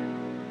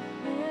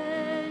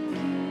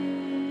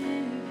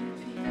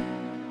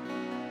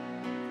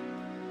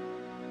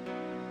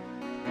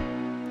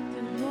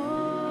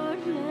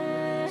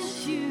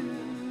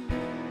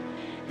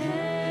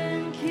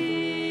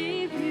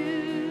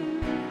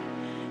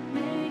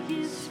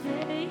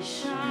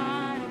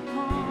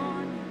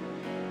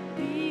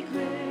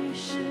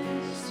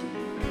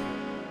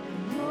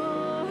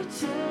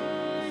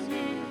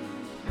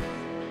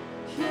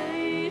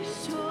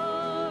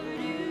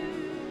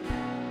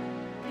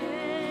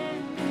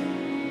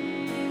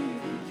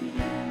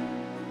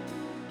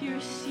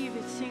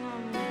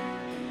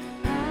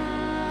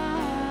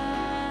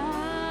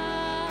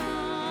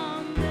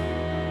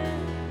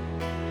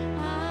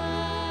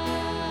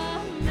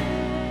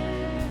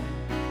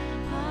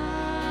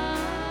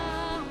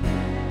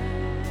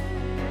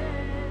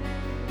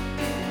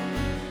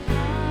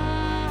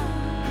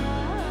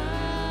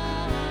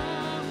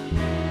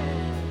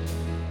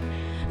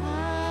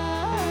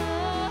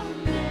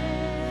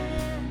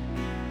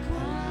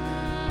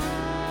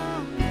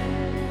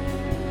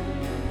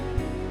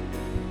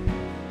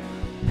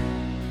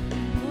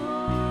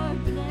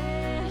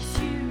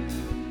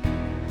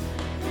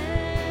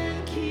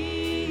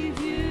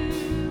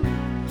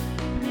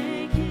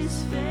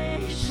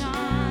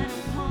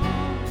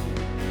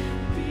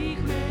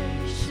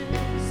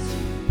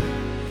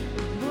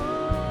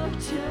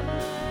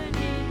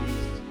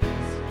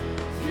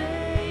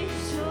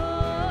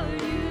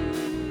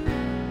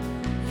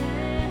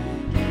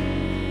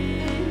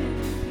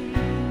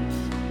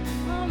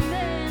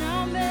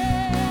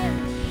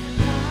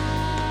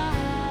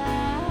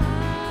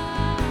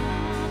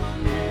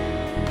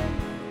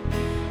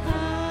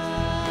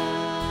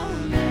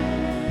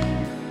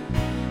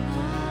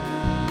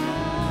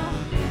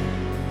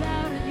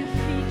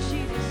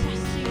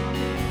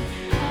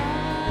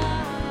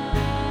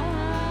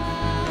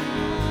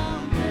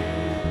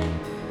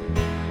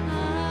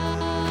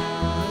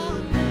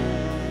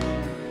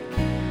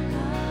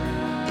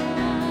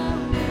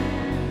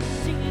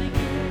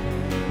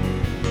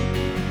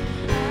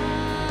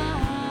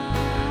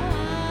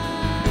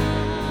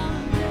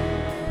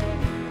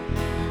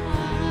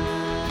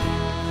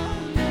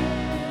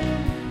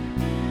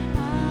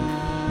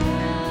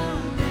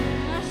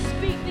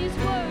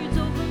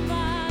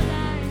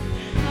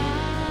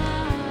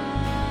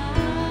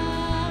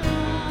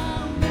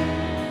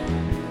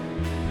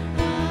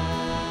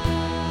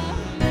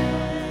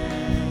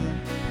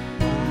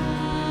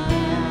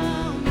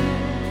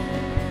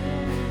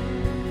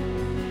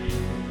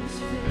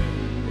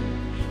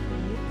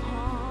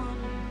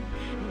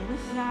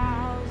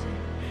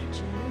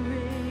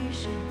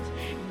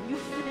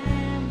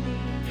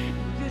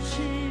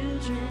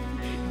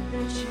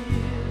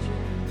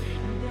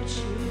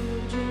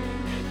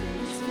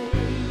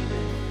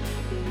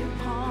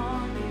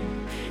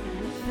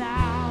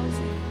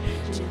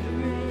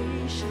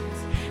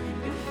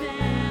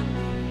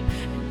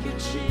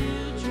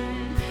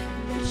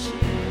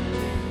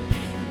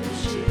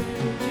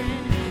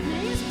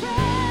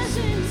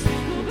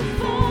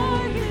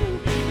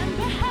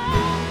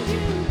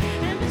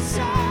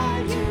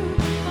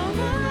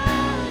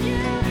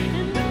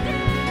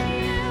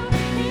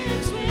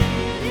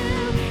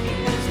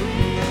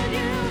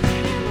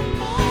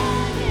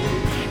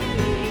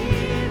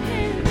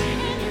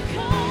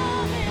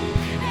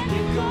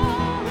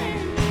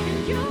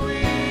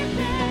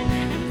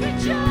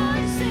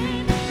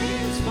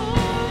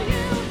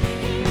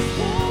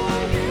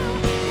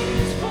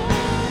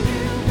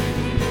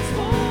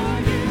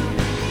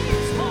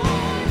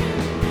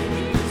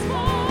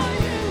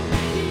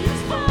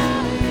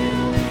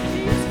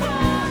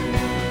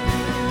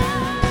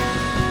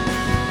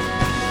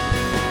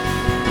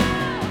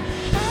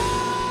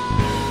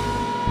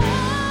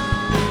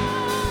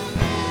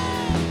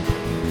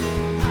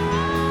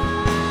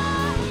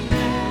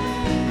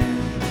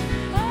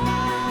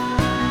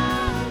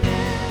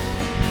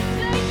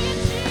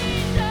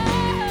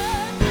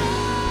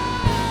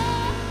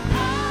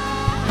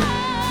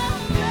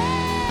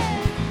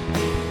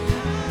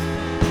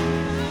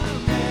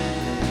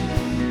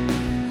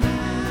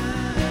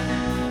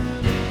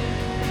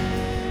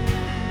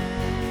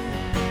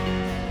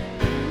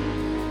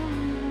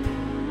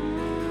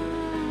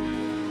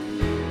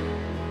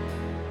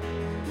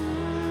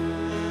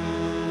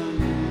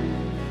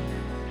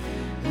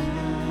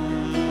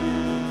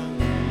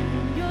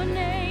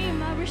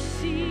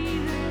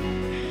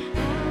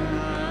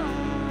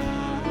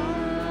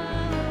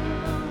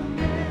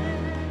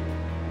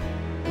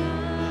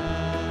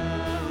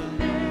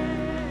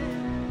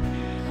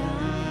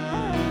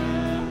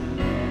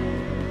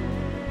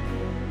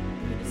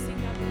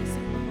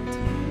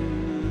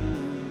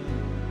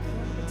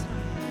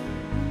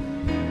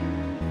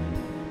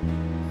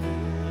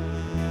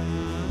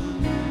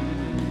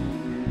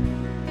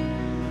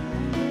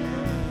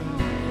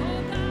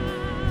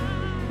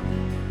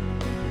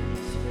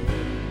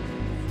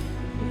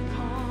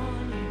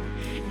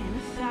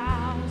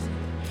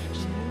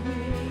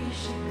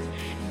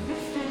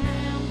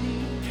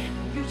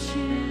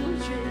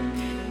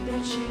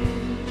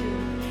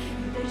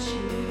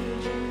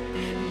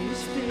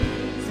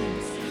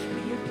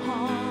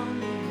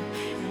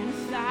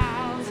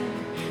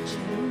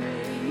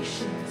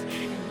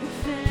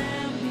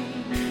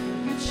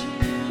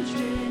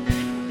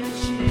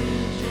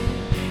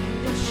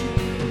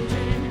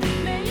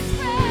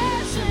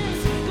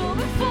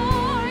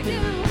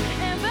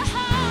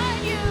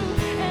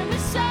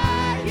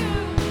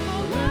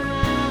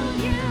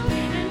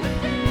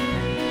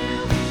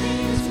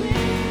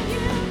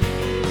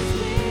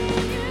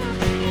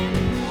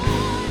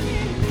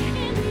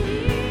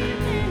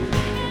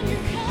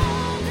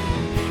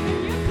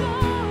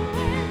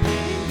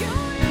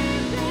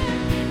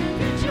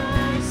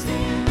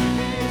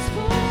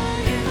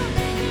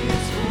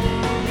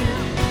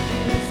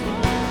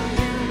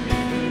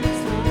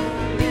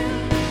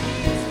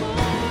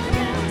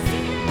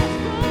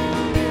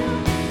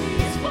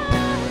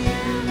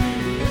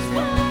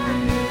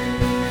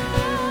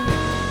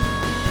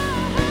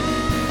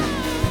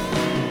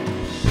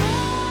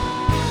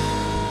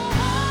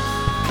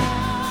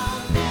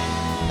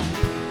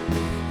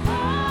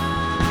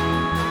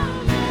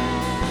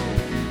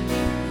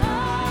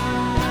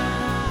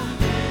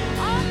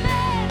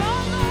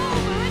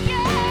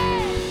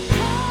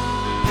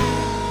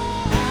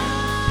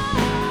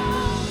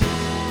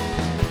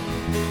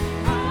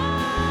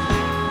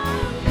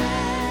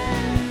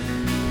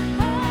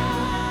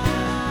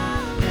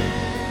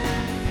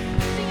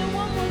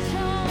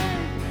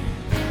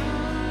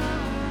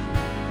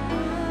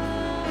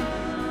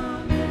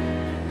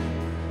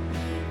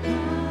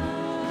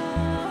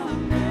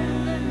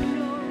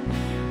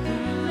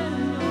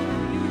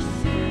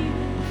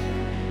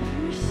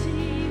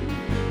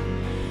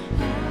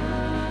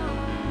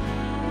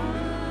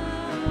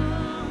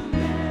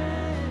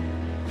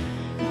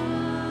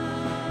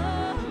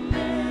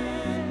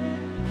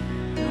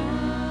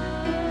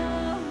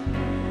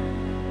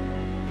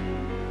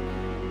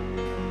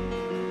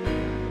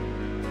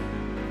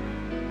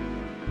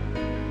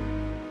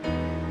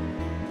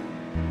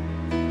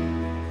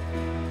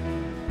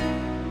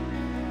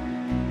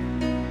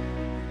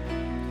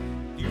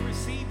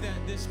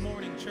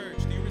 church.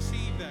 Do you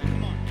receive that?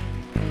 Come on.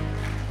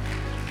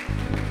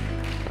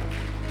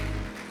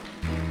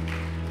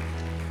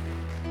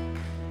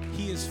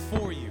 He is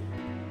for you.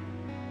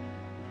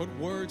 What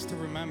words to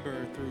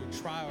remember through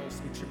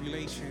trials, through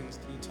tribulations,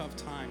 through tough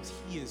times.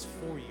 He is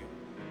for you.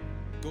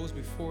 He goes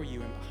before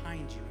you and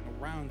behind you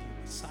and around you,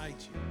 beside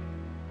you.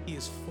 He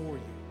is for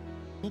you.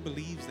 Who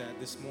believes that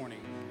this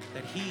morning?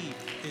 That He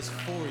is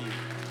for you.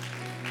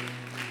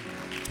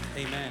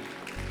 Amen.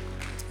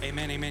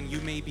 Amen, amen.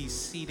 You may be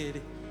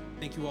seated.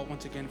 Thank you all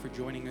once again for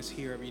joining us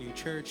here at Renew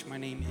Church. My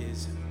name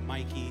is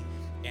Mikey,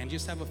 and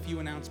just have a few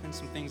announcements,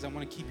 some things I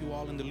want to keep you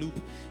all in the loop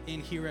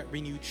in here at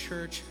Renew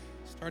Church.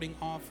 Starting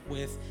off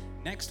with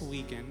next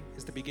weekend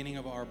is the beginning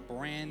of our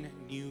brand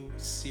new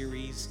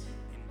series,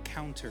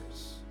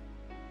 Encounters.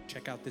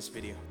 Check out this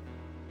video.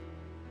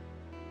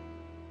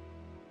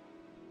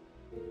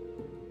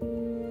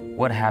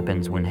 What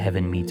happens when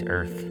heaven meets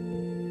earth?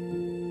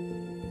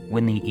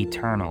 When the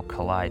eternal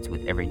collides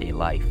with everyday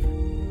life?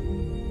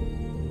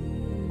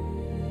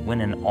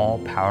 When an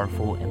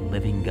all-powerful and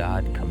living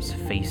God comes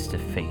face to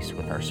face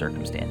with our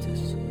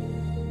circumstances?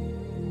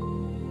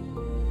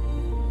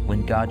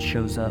 When God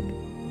shows up,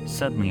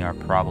 suddenly our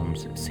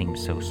problems seem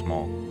so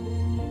small.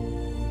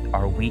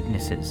 Our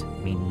weaknesses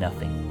mean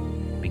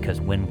nothing,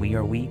 because when we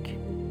are weak,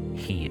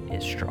 He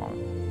is strong.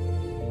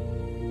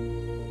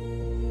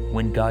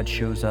 When God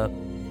shows up,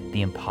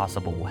 the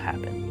impossible will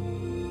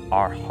happen.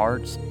 Our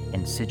hearts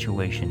and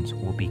situations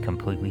will be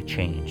completely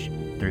changed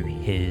through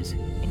His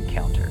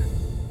encounter.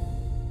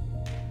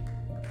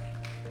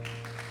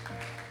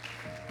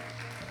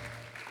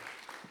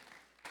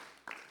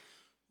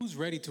 Who's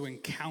ready to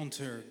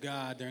encounter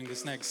God during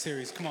this next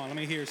series? Come on, let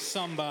me hear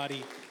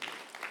somebody.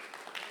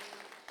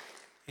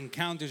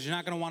 Encounters, you're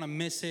not going to want to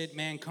miss it.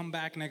 Man, come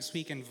back next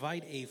week,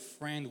 invite a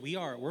friend.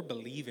 We're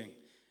believing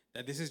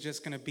that this is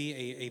just going to be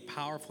a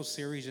powerful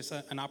series, just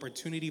an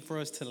opportunity for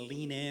us to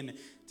lean in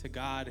to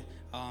God,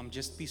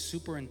 just be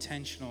super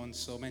intentional. And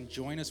so, man,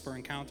 join us for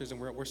Encounters.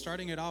 And we're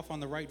starting it off on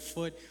the right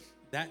foot.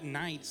 That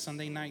night,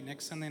 Sunday night,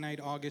 next Sunday night,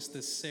 August the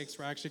 6th,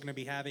 we're actually going to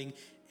be having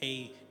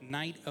a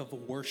night of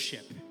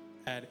worship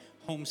at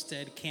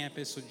Homestead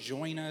campus. So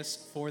join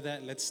us for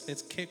that.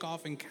 Let's kick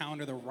off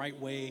Encounter the right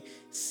way,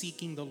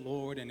 seeking the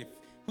Lord. And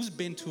who's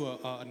been to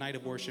a night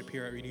of worship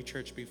here at Renew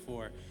Church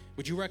before?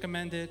 Would you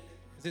recommend it?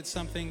 Is it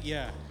something?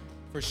 Yeah,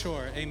 for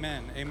sure.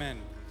 Amen. Amen.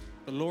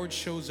 The Lord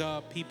shows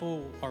up.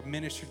 People are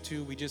ministered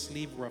to. We just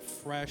leave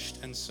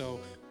refreshed. And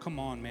so, come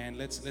on, man.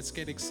 Let's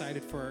get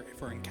excited for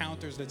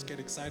Encounters. Let's get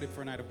excited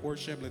for a night of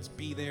worship. Let's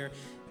be there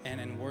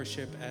and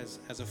worship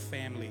as a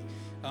family.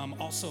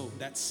 Also,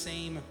 that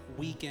same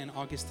weekend,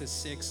 August the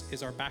 6th,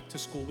 is our back to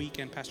school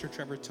weekend. Pastor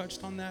Trevor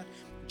touched on that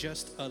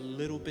just a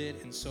little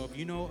bit. And so if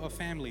you know a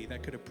family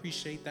that could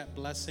appreciate that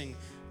blessing,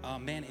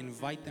 man,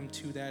 invite them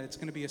to that. It's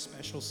going to be a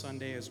special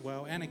Sunday as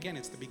well. And again,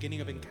 it's the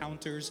beginning of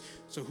Encounters.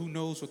 So who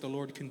knows what the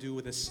Lord can do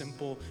with a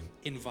simple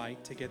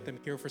invite to get them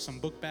here for some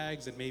book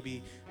bags, and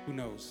maybe, who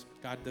knows,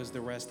 God does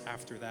the rest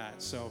after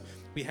that. So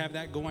we have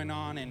that going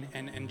on.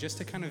 And just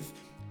to kind of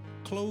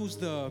close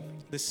the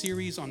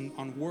series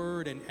on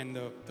word and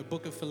the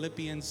book of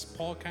Philippians,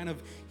 Paul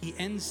he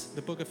ends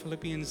the book of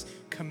Philippians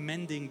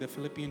commending the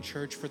Philippian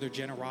church for their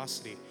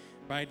generosity,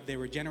 right? They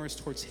were generous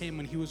towards him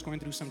when he was going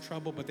through some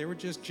trouble, but they were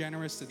just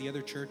generous to the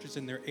other churches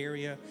in their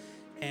area.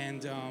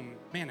 And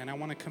and I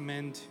want to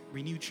commend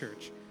Renew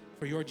Church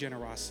for your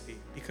generosity,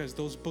 because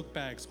those book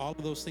bags, all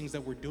of those things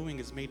that we're doing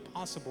is made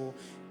possible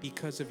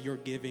because of your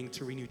giving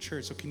to Renew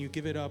Church. So can you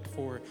give it up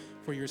for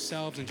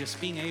yourselves and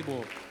just being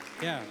able,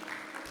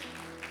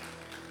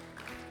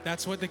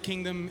 that's what the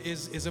kingdom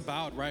is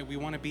about, right? We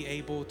want to be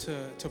able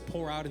to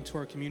pour out into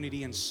our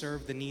community and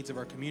serve the needs of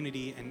our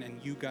community,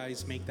 and you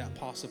guys make that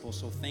possible.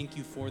 So thank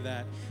you for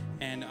that.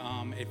 And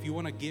if you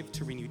want to give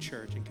to Renew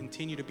Church and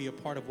continue to be a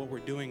part of what we're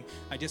doing,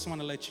 I just want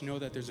to let you know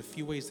that there's a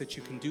few ways that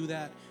you can do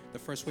that. The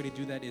first way to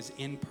do that is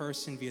in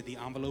person via the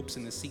envelopes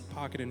in the seat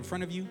pocket in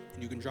front of you,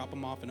 and you can drop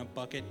them off in a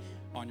bucket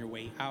on your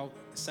way out.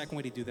 The second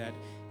way to do that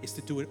is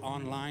to do it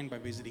online by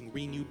visiting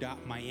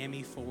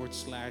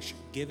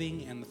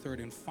renew.miami/giving. And the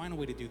third and final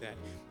way to do that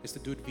is to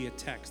do it via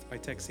text by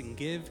texting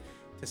GIVE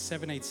to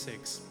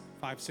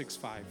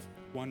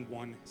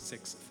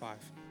 786-565-1165.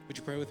 Would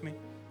you pray with me?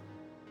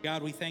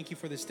 God, we thank you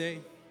for this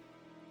day.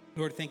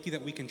 Lord, thank you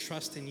that we can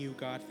trust in you,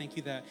 God. Thank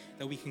you that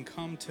we can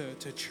come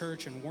to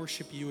church and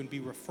worship you and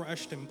be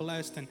refreshed and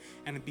blessed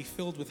and be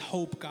filled with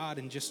hope, God,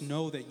 and just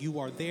know that you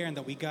are there and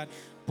that we got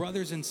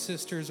brothers and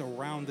sisters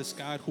around us,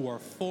 God, who are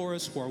for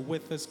us, who are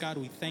with us. God,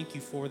 we thank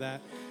you for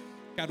that.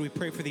 God, we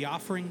pray for the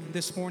offering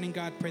this morning,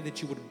 God. Pray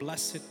that you would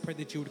bless it. Pray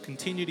that you would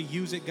continue to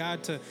use it,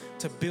 God, to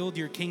build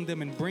your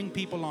kingdom and bring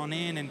people on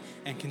in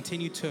and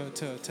continue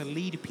to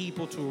lead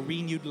people to a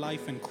renewed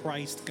life in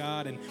Christ,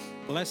 God. And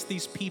bless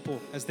these people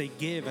as they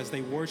give, as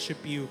they worship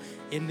you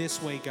in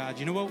this way, God.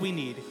 You know what we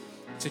need?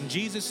 It's in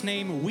Jesus'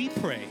 name we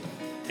pray.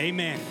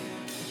 Amen.